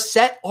isn't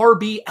Brissett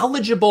RB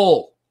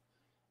eligible?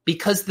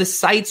 Because the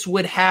sites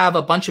would have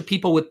a bunch of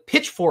people with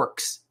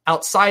pitchforks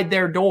outside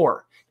their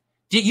door.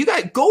 You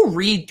guys go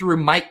read through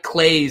Mike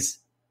Clay's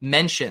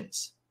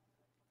mentions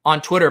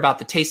on Twitter about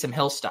the Taysom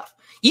Hill stuff.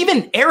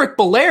 Even Eric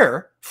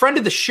Belair, friend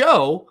of the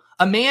show,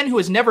 a man who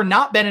has never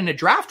not been in a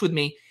draft with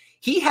me,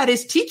 he had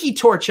his tiki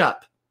torch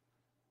up.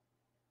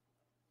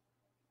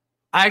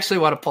 I actually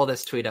want to pull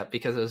this tweet up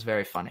because it was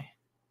very funny.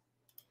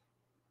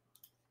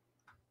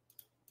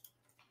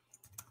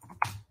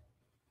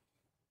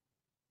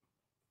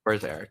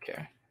 Where's Eric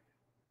here?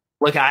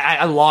 Look,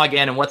 I log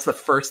in, and what's the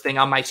first thing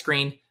on my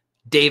screen?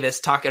 Davis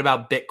talking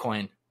about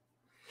Bitcoin.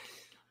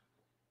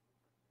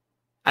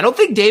 I don't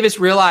think Davis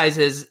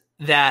realizes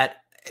that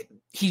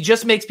he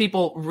just makes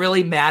people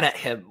really mad at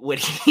him when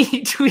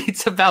he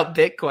tweets about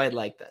Bitcoin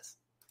like this.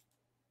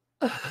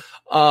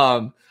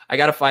 I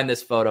got to find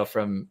this photo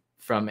from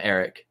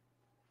Eric.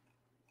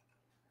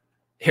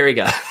 Here we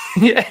go.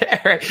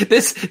 Eric,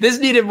 this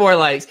needed more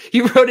likes. He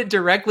wrote it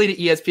directly to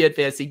ESPN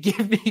Fantasy.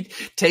 Give me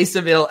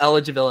Taysom Hill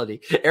eligibility.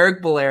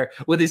 Eric Belair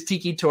with his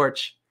tiki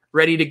torch,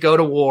 ready to go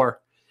to war.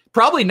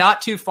 Probably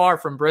not too far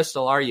from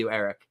Bristol, are you,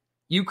 Eric?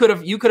 You could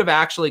have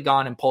actually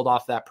gone and pulled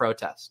off that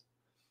protest.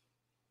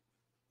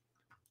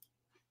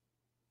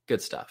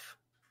 Good stuff.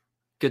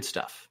 Good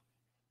stuff.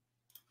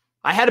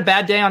 I had a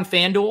bad day on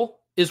FanDuel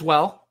as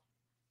well.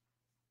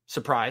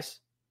 Surprise.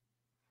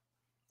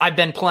 I've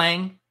been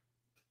playing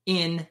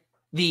in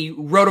the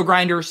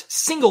Roto-Grinders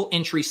single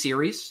entry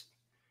series.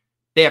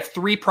 They have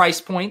 3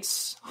 price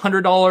points,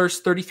 $100,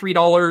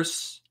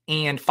 $33,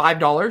 and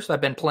 $5.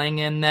 I've been playing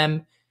in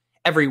them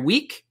every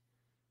week.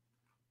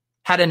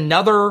 Had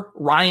another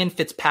Ryan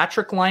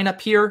Fitzpatrick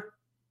lineup here.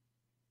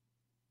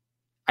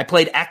 I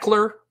played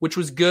Eckler, which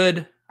was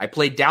good. I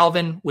played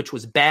Dalvin, which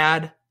was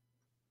bad.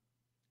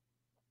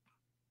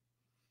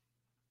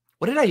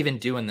 What did I even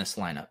do in this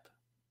lineup?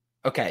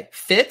 Okay,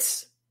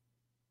 Fitz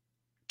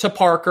to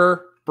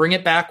Parker, bring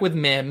it back with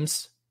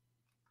Mims.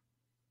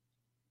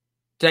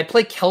 Did I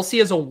play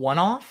Kelsey as a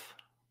one-off?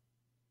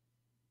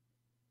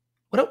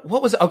 What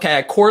was it? Okay,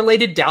 I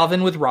correlated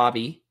Dalvin with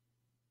Robbie.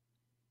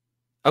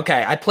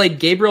 Okay, I played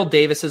Gabriel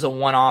Davis as a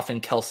one-off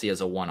and Kelsey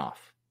as a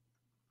one-off.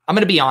 I'm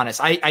going to be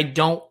honest. I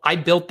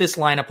built this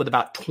lineup with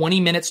about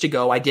 20 minutes to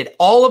go. I did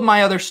all of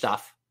my other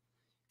stuff.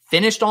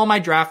 Finished all my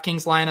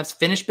DraftKings lineups,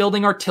 finished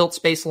building our tilt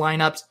space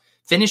lineups,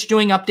 finished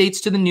doing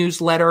updates to the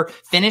newsletter,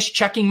 finished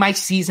checking my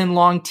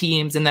season-long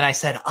teams, and then I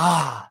said,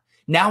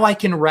 now I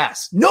can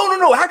rest.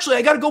 No. Actually,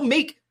 I got to go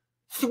make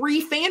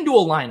 3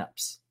 FanDuel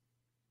lineups.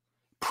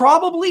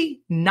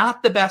 Probably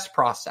not the best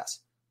process.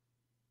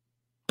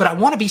 But I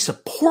want to be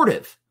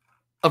supportive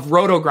of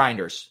Roto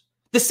Grinders.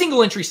 The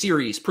single entry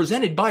series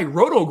presented by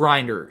Roto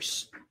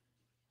Grinders.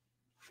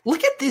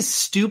 Look at this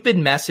stupid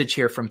message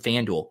here from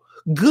FanDuel.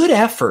 Good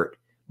effort,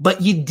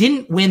 but you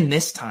didn't win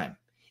this time.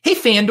 Hey,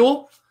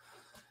 FanDuel,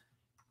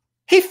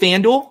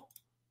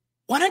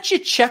 why don't you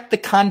check the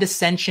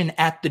condescension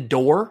at the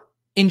door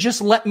and just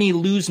let me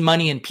lose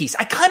money in peace?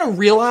 I kind of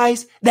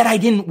realized that I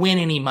didn't win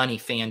any money,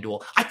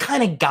 FanDuel. I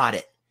kind of got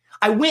it.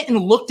 I went and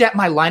looked at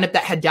my lineup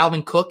that had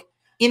Dalvin Cook,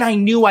 and I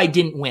knew I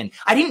didn't win.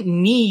 I didn't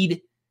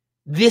need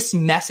this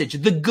message.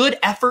 The good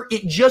effort,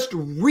 it just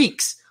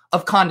reeks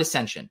of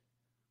condescension.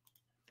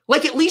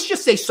 Like, at least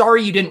just say,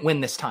 sorry you didn't win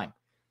this time.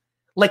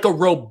 Like a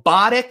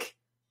robotic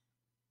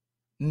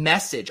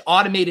message,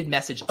 automated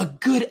message. A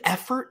good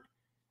effort.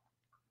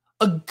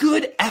 A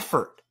good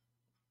effort.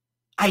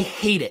 I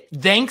hate it.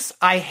 Thanks,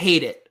 I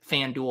hate it,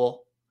 FanDuel.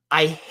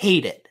 I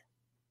hate it.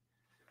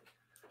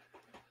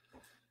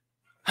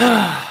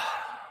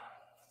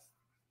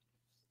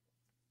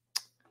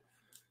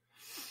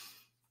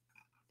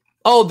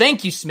 Oh,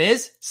 thank you,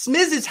 Smiz.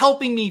 Smiz is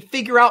helping me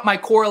figure out my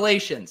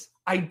correlations.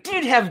 I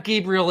did have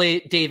Gabriel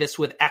Davis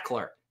with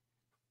Eckler.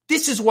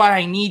 This is why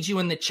I need you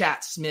in the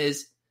chat,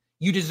 Smiz.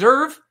 You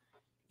deserve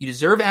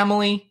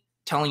Emily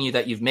telling you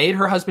that you've made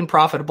her husband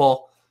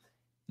profitable.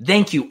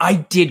 Thank you. I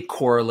did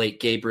correlate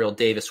Gabriel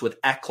Davis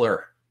with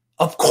Eckler.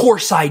 Of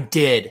course I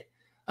did.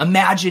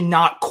 Imagine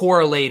not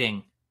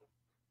correlating.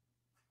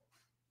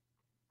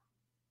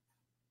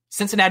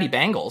 Cincinnati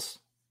Bengals.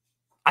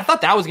 I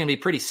thought that was going to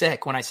be pretty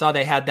sick when I saw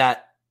they had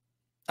that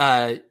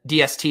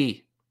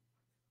DST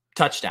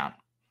touchdown.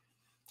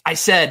 I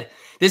said,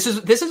 this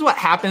is what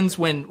happens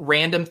when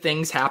random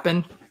things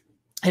happen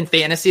in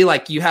fantasy.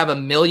 Like, you have a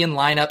million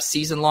lineups,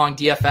 season-long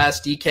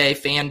DFS, DK,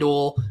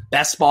 FanDuel,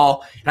 Best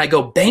Ball, and I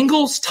go,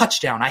 Bengals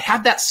touchdown. I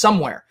have that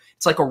somewhere.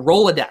 It's like a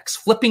Rolodex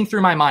flipping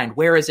through my mind.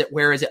 Where is it?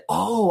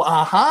 Oh,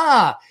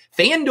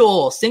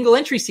 FanDuel, single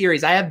entry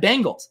series. I have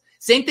Bengals.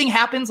 Same thing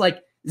happens,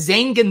 like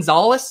Zane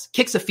Gonzalez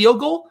kicks a field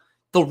goal.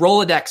 The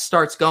Rolodex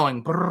starts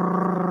going.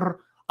 Brrr.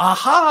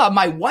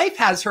 My wife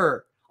has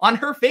her on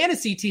her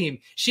fantasy team.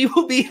 She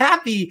will be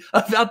happy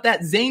about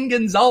that Zane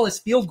Gonzalez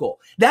field goal.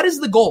 That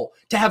is the goal,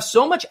 to have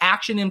so much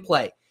action in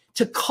play,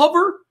 to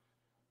cover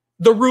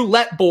the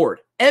roulette board,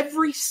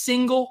 every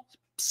single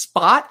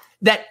spot,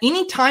 that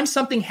anytime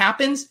something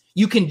happens,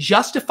 you can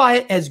justify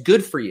it as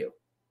good for you.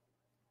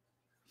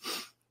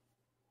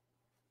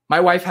 My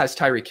wife has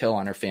Tyreek Hill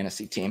on her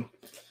fantasy team.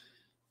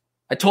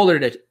 I told her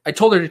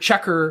to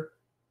check her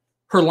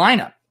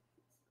lineup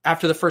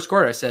after the first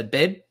quarter. I said,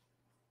 babe,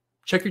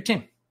 check your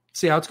team.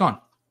 See how it's going.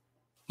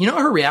 You know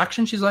her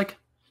reaction? She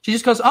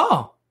just goes,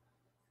 oh.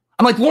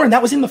 I'm like, Lauren,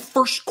 that was in the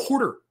first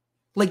quarter.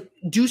 Like,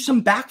 do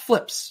some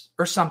backflips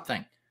or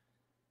something.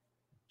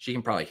 She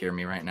can probably hear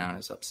me right now and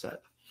is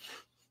upset.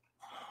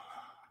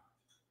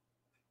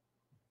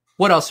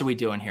 What else are we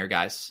doing here,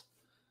 guys?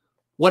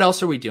 What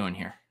else are we doing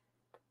here?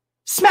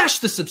 Smash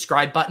the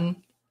subscribe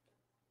button.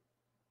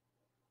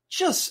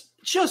 Just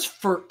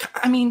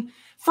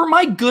for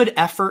my good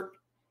effort,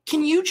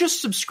 can you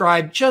just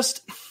subscribe?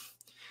 Just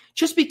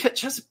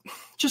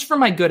for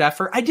my good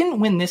effort. I didn't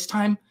win this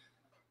time.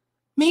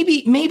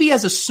 Maybe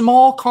as a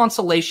small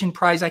consolation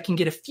prize, I can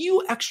get a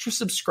few extra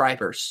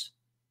subscribers.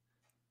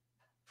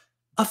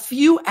 A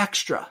few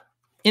extra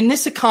in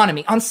this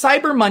economy on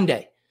Cyber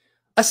Monday,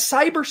 a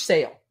cyber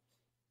sale.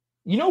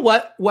 You know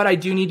what I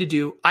do need to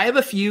do? I have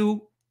a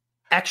few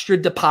extra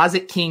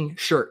Deposit King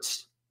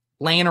shirts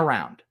laying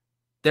around.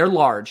 They're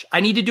large.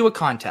 I need to do a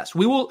contest.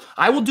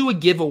 I will do a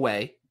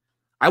giveaway.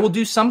 I will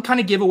do some kind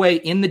of giveaway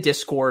in the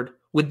Discord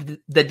with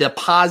the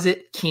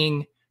Deposit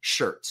King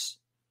shirts.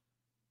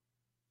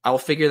 I will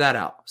figure that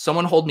out.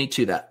 Someone hold me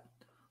to that.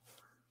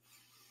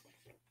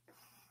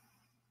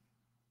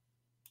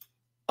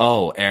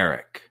 Oh,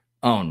 Eric.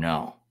 Oh,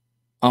 no.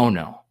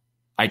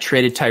 I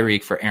traded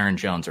Tyreek for Aaron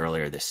Jones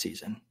earlier this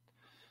season.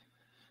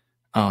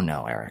 Oh,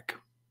 no, Eric.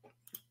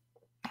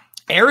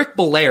 Eric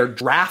Belair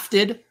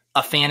drafted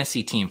a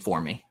fantasy team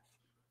for me.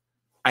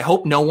 I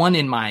hope no one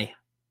in my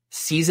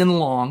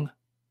season-long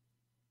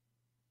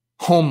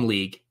home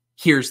league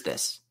hears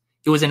this.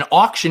 It was an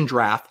auction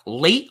draft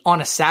late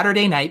on a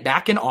Saturday night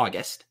back in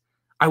August.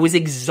 I was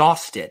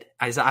exhausted.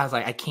 I was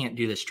like, I can't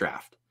do this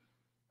draft.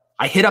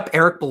 I hit up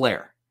Eric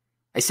Belair.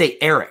 I say,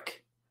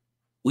 Eric,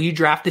 will you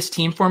draft this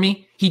team for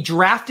me? He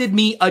drafted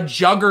me a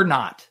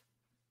juggernaut.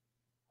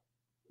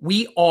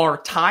 We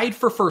are tied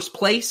for first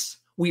place.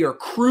 We are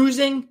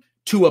cruising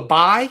to a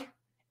bye.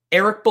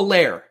 Eric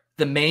Belair,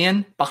 the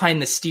man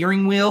behind the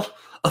steering wheel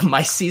of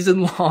my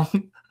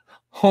season-long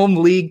home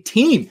league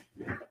team.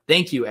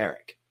 Thank you,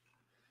 Eric.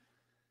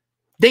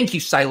 Thank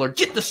you, Siler.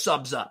 Get the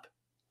subs up.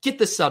 Get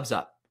the subs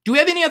up. Do we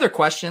have any other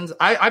questions?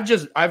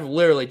 I've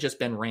literally just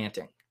been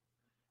ranting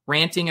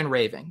and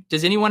raving.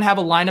 Does anyone have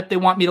a lineup they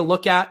want me to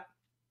look at?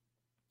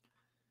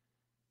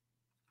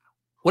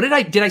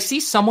 Did I see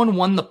someone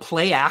won the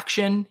play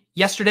action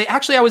yesterday?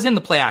 Actually, I was in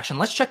the play action.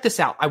 Let's check this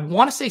out. I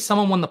want to say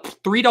someone won the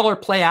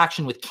 $3 play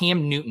action with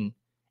Cam Newton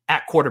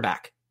at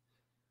quarterback.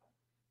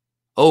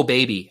 Oh,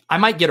 baby. I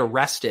might get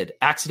arrested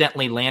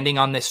accidentally landing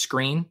on this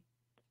screen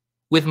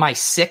with my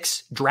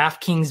 6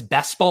 DraftKings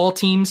best ball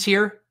teams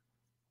here.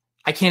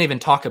 I can't even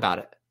talk about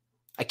it.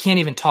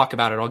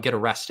 I'll get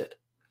arrested.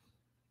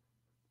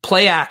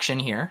 Play action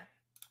here.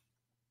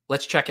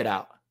 Let's check it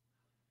out.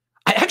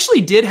 I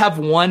actually did have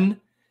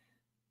one.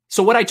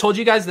 So what I told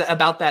you guys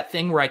about that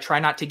thing where I try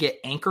not to get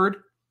anchored,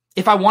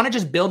 if I want to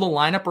just build a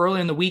lineup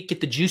early in the week, get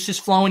the juices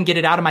flowing, get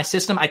it out of my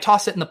system, I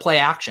toss it in the play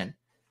action.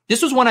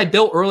 This was one I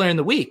built earlier in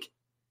the week.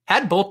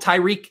 Had both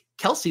Tyreek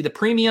Kelsey, the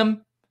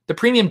premium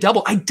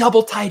double. I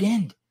double tight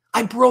end.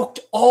 I broke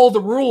all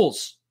the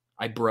rules.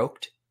 I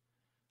broke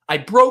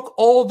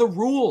all the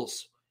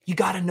rules. You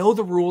got to know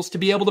the rules to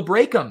be able to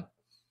break them.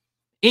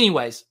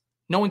 Anyways,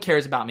 no one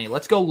cares about me.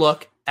 Let's go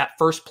look at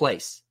first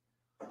place.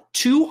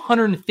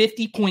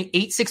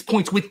 250.86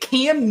 points with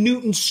Cam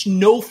Newton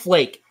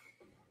Snowflake.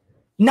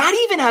 Not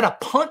even at a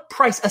punt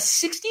price, a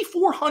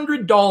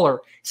 $6,400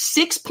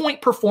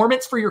 6-point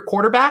performance for your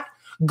quarterback.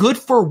 Good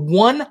for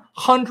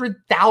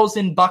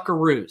 100,000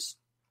 buckaroos.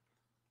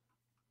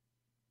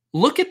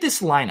 Look at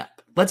this lineup.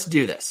 Let's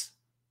do this.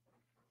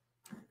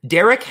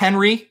 Derrick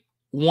Henry,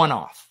 1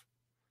 off.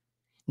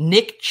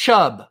 Nick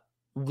Chubb,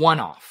 1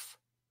 off.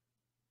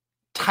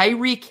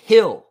 Tyreek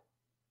Hill,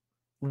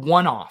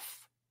 1 off.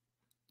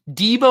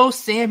 Deebo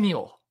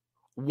Samuel,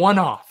 1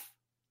 off.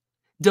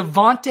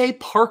 Devontae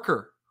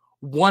Parker,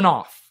 1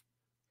 off.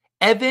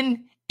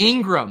 Evan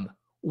Ingram,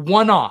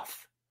 1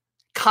 off.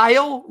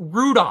 Kyle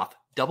Rudolph,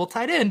 double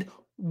tight end,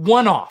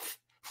 1 off.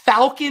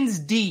 Falcons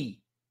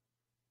D.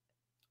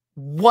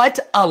 What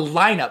a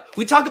lineup.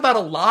 We talk about a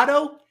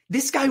lotto.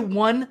 This guy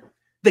won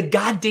the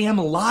goddamn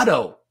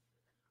lotto.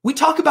 We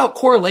talk about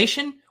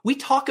correlation. We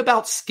talk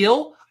about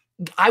skill.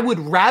 I would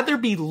rather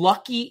be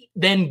lucky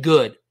than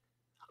good.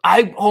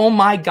 Oh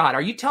my God.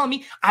 Are you telling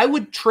me I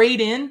would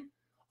trade in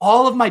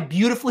all of my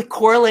beautifully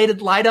correlated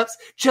lineups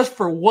just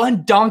for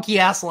one donkey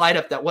ass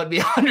lineup that won me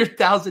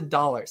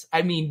 $100,000?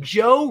 I mean,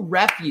 Joe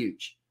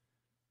Refuge.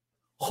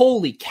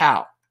 Holy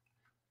cow.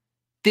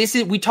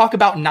 We talk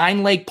about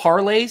 9-leg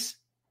parlays.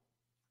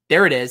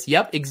 There it is.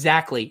 Yep,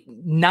 exactly.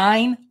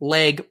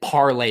 9-leg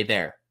parlay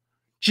there.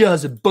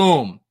 Just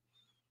boom.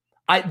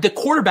 The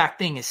quarterback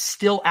thing is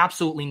still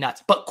absolutely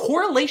nuts. But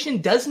correlation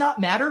does not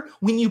matter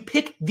when you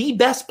pick the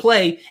best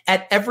play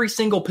at every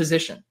single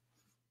position.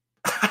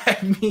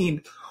 I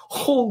mean,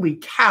 holy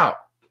cow.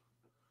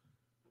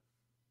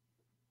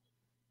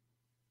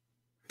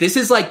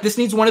 This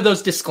needs one of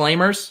those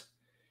disclaimers.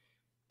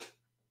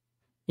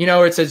 You know,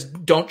 where it says,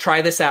 don't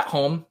try this at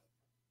home.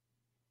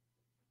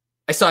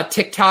 I saw a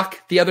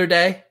TikTok the other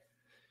day.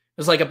 It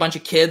was like a bunch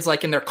of kids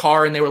like in their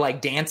car and they were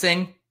like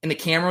dancing and the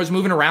camera was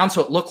moving around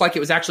so it looked like it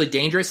was actually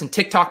dangerous. And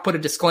TikTok put a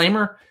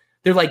disclaimer.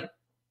 They're like,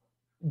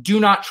 do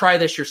not try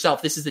this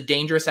yourself. This is a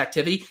dangerous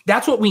activity.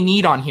 That's what we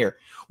need on here.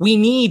 We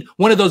need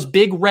one of those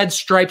big red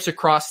stripes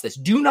across this.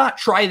 Do not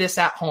try this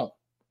at home.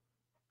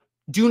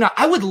 Do not.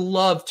 I would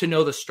love to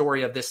know the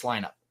story of this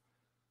lineup.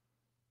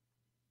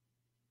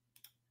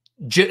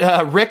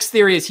 Rick's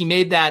theory is he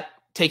made that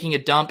taking a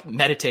dump,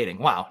 meditating.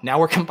 Wow, now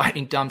we're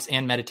combining dumps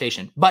and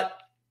meditation. But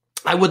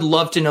I would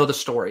love to know the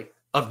story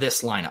of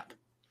this lineup.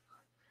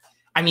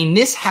 I mean,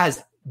 this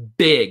has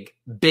big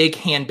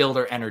hand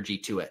builder energy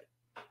to it.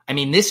 I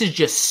mean, this is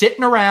just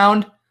sitting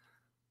around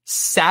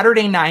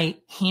Saturday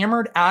night,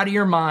 hammered out of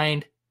your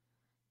mind,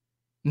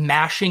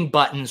 mashing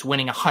buttons,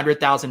 winning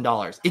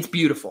 $100,000. It's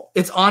beautiful.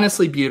 It's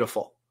honestly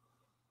beautiful.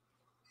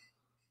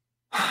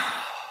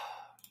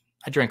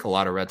 I drank a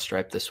lot of Red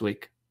Stripe this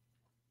week.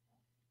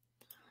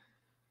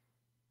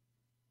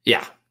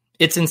 Yeah,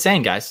 it's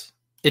insane, guys.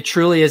 It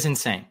truly is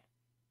insane.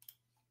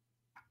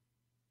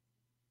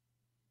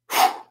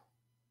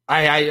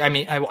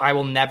 I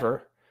will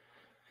never.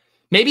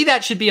 Maybe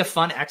that should be a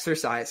fun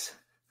exercise.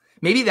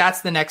 Maybe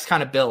that's the next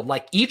kind of build.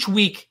 Like each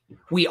week,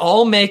 we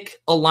all make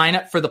a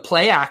lineup for the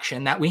play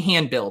action that we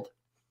hand build,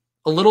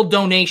 a little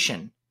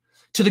donation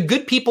to the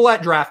good people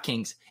at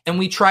DraftKings, and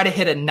we try to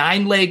hit a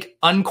 9-leg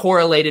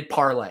uncorrelated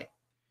parlay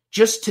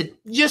just to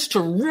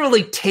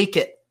really take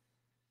it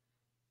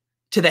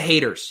to the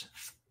haters.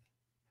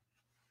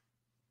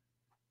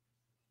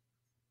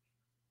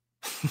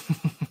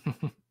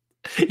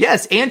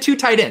 Yes, and 2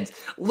 tight ends.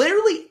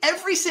 Literally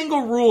every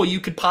single rule you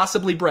could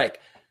possibly break.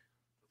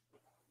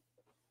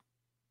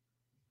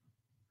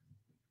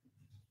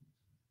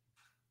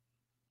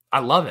 I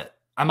love it.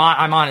 I'm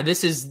on it.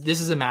 This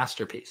is a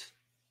masterpiece.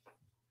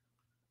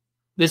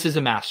 This is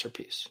a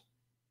masterpiece.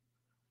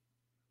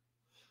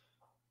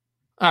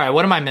 All right,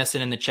 what am I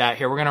missing in the chat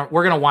here?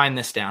 We're gonna wind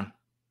this down.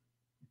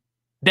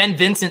 Ben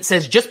Vincent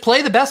says, just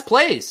play the best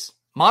plays.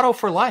 Motto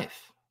for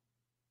life.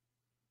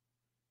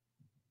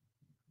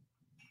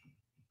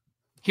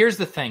 Here's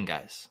the thing,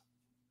 guys.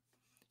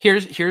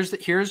 Here's the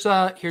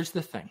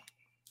thing.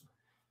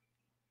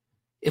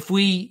 If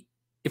we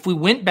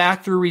went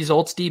back through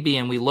Results DB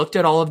and we looked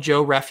at all of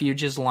Joe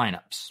Refuge's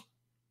lineups,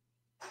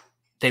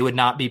 they would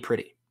not be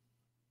pretty.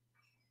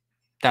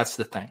 That's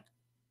the thing.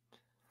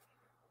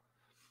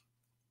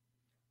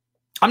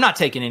 I'm not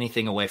taking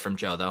anything away from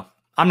Joe, though.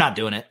 I'm not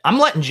doing it. I'm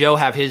letting Joe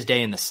have his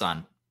day in the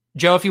sun.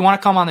 Joe, if you want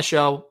to come on the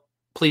show,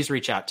 please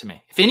reach out to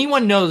me. If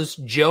anyone knows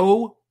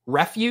Joe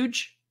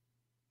Refuge,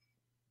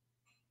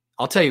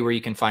 I'll tell you where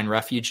you can find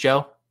Refuge,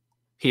 Joe.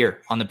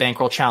 Here on the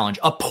Bankroll Challenge.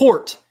 A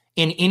port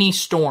in any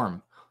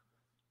storm.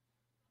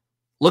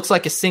 Looks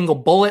like a single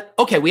bullet.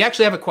 Okay, we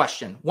actually have a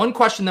question. One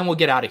question, then we'll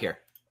get out of here.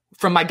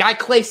 From my guy,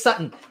 Clay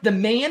Sutton. The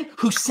man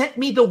who sent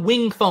me the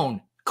wing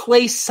phone.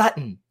 Clay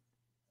Sutton.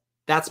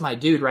 That's my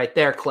dude right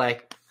there, Clay.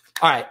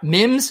 All right,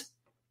 Mims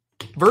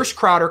versus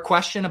Crowder,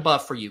 question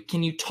above for you.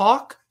 Can you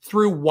talk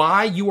through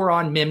why you are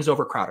on Mims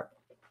over Crowder?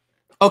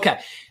 Okay,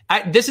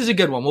 this is a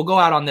good one. We'll go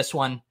out on this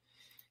one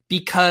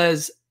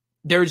because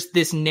there's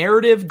this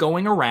narrative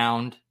going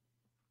around,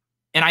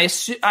 and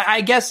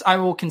I guess I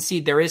will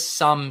concede there is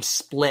some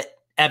split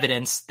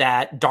evidence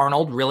that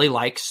Darnold really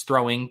likes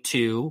throwing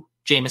to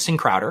Jamison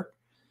Crowder.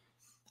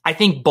 I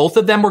think both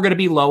of them were going to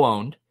be low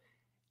owned.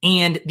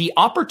 And the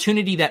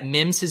opportunity that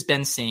Mims has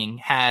been seeing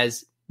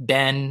has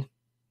been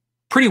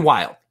pretty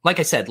wild. Like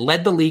I said,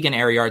 led the league in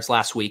air yards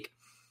last week.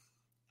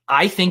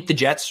 I think the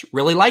Jets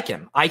really like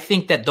him. I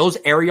think that those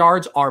air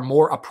yards are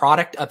more a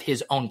product of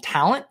his own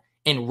talent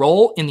and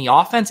role in the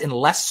offense and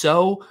less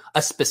so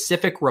a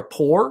specific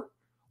rapport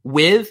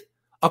with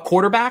a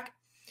quarterback.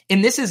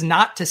 And this is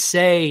not to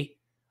say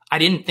I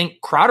didn't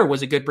think Crowder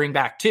was a good bring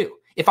back too.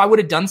 If I would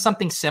have done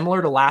something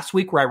similar to last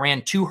week where I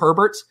ran 2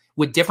 Herberts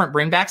with different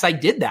bringbacks, I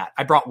did that.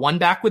 I brought one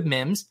back with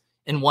Mims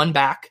and one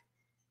back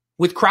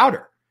with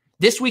Crowder.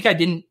 This week, I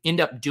didn't end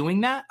up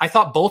doing that. I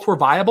thought both were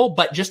viable,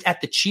 but just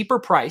at the cheaper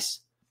price.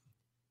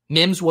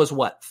 Mims was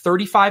what,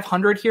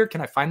 3,500 here?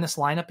 Can I find this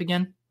lineup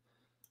again?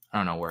 I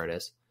don't know where it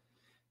is.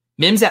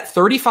 Mims at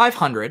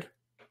 3,500,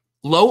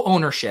 low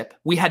ownership.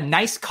 We had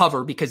nice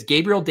cover because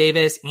Gabriel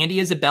Davis, Andy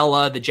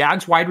Isabella, the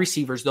Jags wide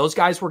receivers, those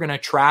guys were going to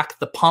track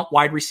the punt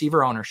wide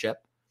receiver ownership.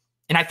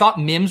 And I thought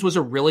Mims was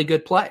a really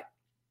good play.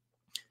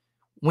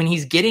 When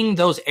he's getting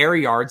those air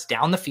yards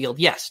down the field,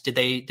 yes. Did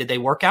they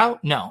work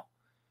out? No.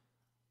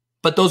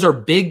 But those are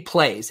big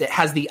plays. It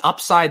has the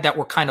upside that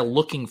we're kind of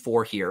looking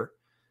for here.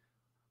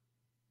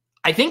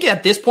 I think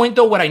at this point,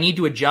 though, what I need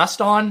to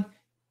adjust on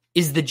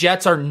is the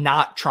Jets are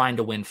not trying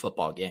to win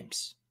football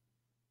games.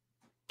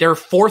 They're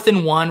 4th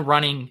and 1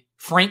 running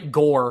Frank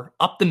Gore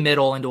up the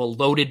middle into a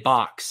loaded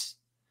box.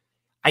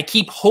 I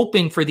keep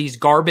hoping for these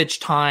garbage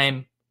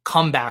time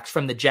comebacks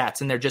from the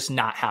Jets, and they're just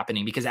not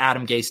happening because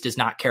Adam Gase does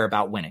not care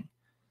about winning.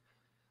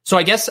 So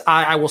I guess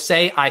I will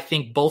say I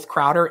think both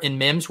Crowder and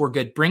Mims were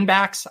good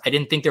bringbacks. I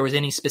didn't think there was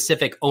any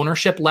specific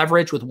ownership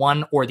leverage with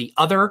one or the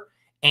other.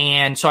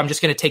 And so I'm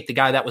just going to take the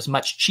guy that was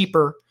much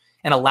cheaper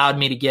and allowed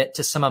me to get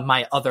to some of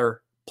my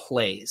other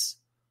plays.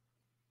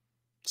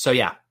 So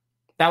yeah,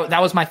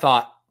 that was my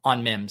thought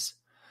on Mims.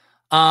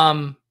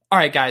 All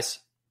right, guys.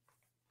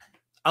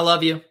 I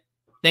love you.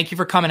 Thank you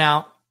for coming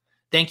out.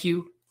 Thank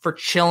you for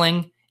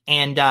chilling.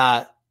 And,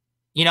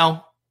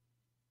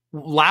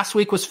 last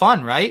week was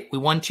fun, right? We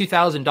won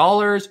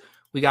 $2,000.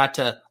 We got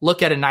to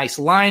look at a nice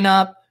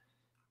lineup,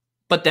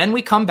 but then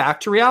we come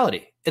back to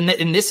reality. And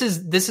this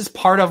is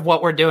part of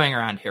what we're doing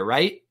around here,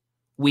 right?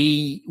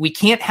 We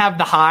can't have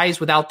the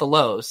highs without the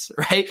lows,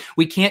 right?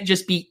 We can't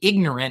just be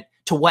ignorant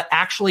to what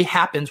actually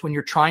happens when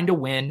you're trying to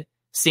win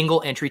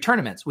single entry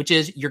tournaments, which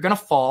is you're going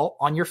to fall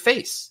on your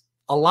face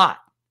a lot.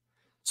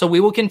 So we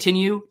will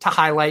continue to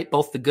highlight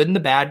both the good and the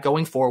bad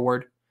going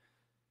forward.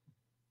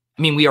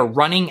 I mean, we are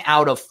running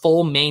out of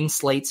full main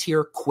slates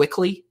here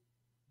quickly.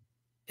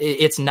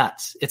 It's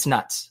nuts. It's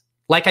nuts.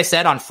 Like I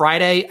said, on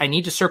Friday, I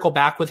need to circle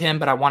back with him,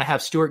 but I want to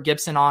have Stuart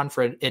Gibson on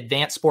for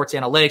Advanced Sports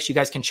Analytics. You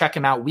guys can check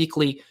him out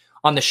weekly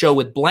on the show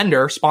with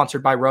Blender,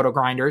 sponsored by Roto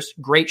Grinders.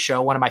 Great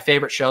show, one of my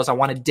favorite shows. I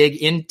want to dig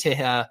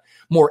into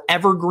more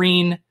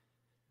evergreen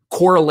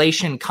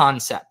correlation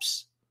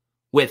concepts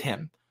with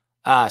him.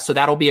 So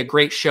that'll be a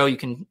great show. You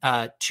can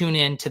tune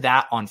in to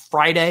that on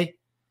Friday.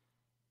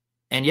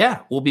 And yeah,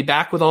 we'll be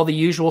back with all the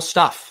usual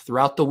stuff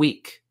throughout the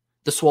week.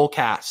 The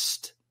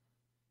Swolecast,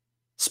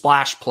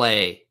 Splash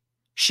Play,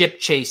 Ship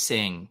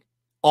Chasing,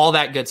 all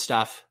that good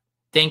stuff.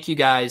 Thank you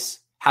guys.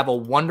 Have a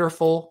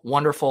wonderful,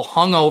 wonderful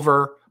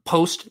hungover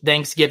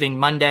post-Thanksgiving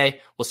Monday.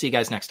 We'll see you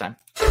guys next time.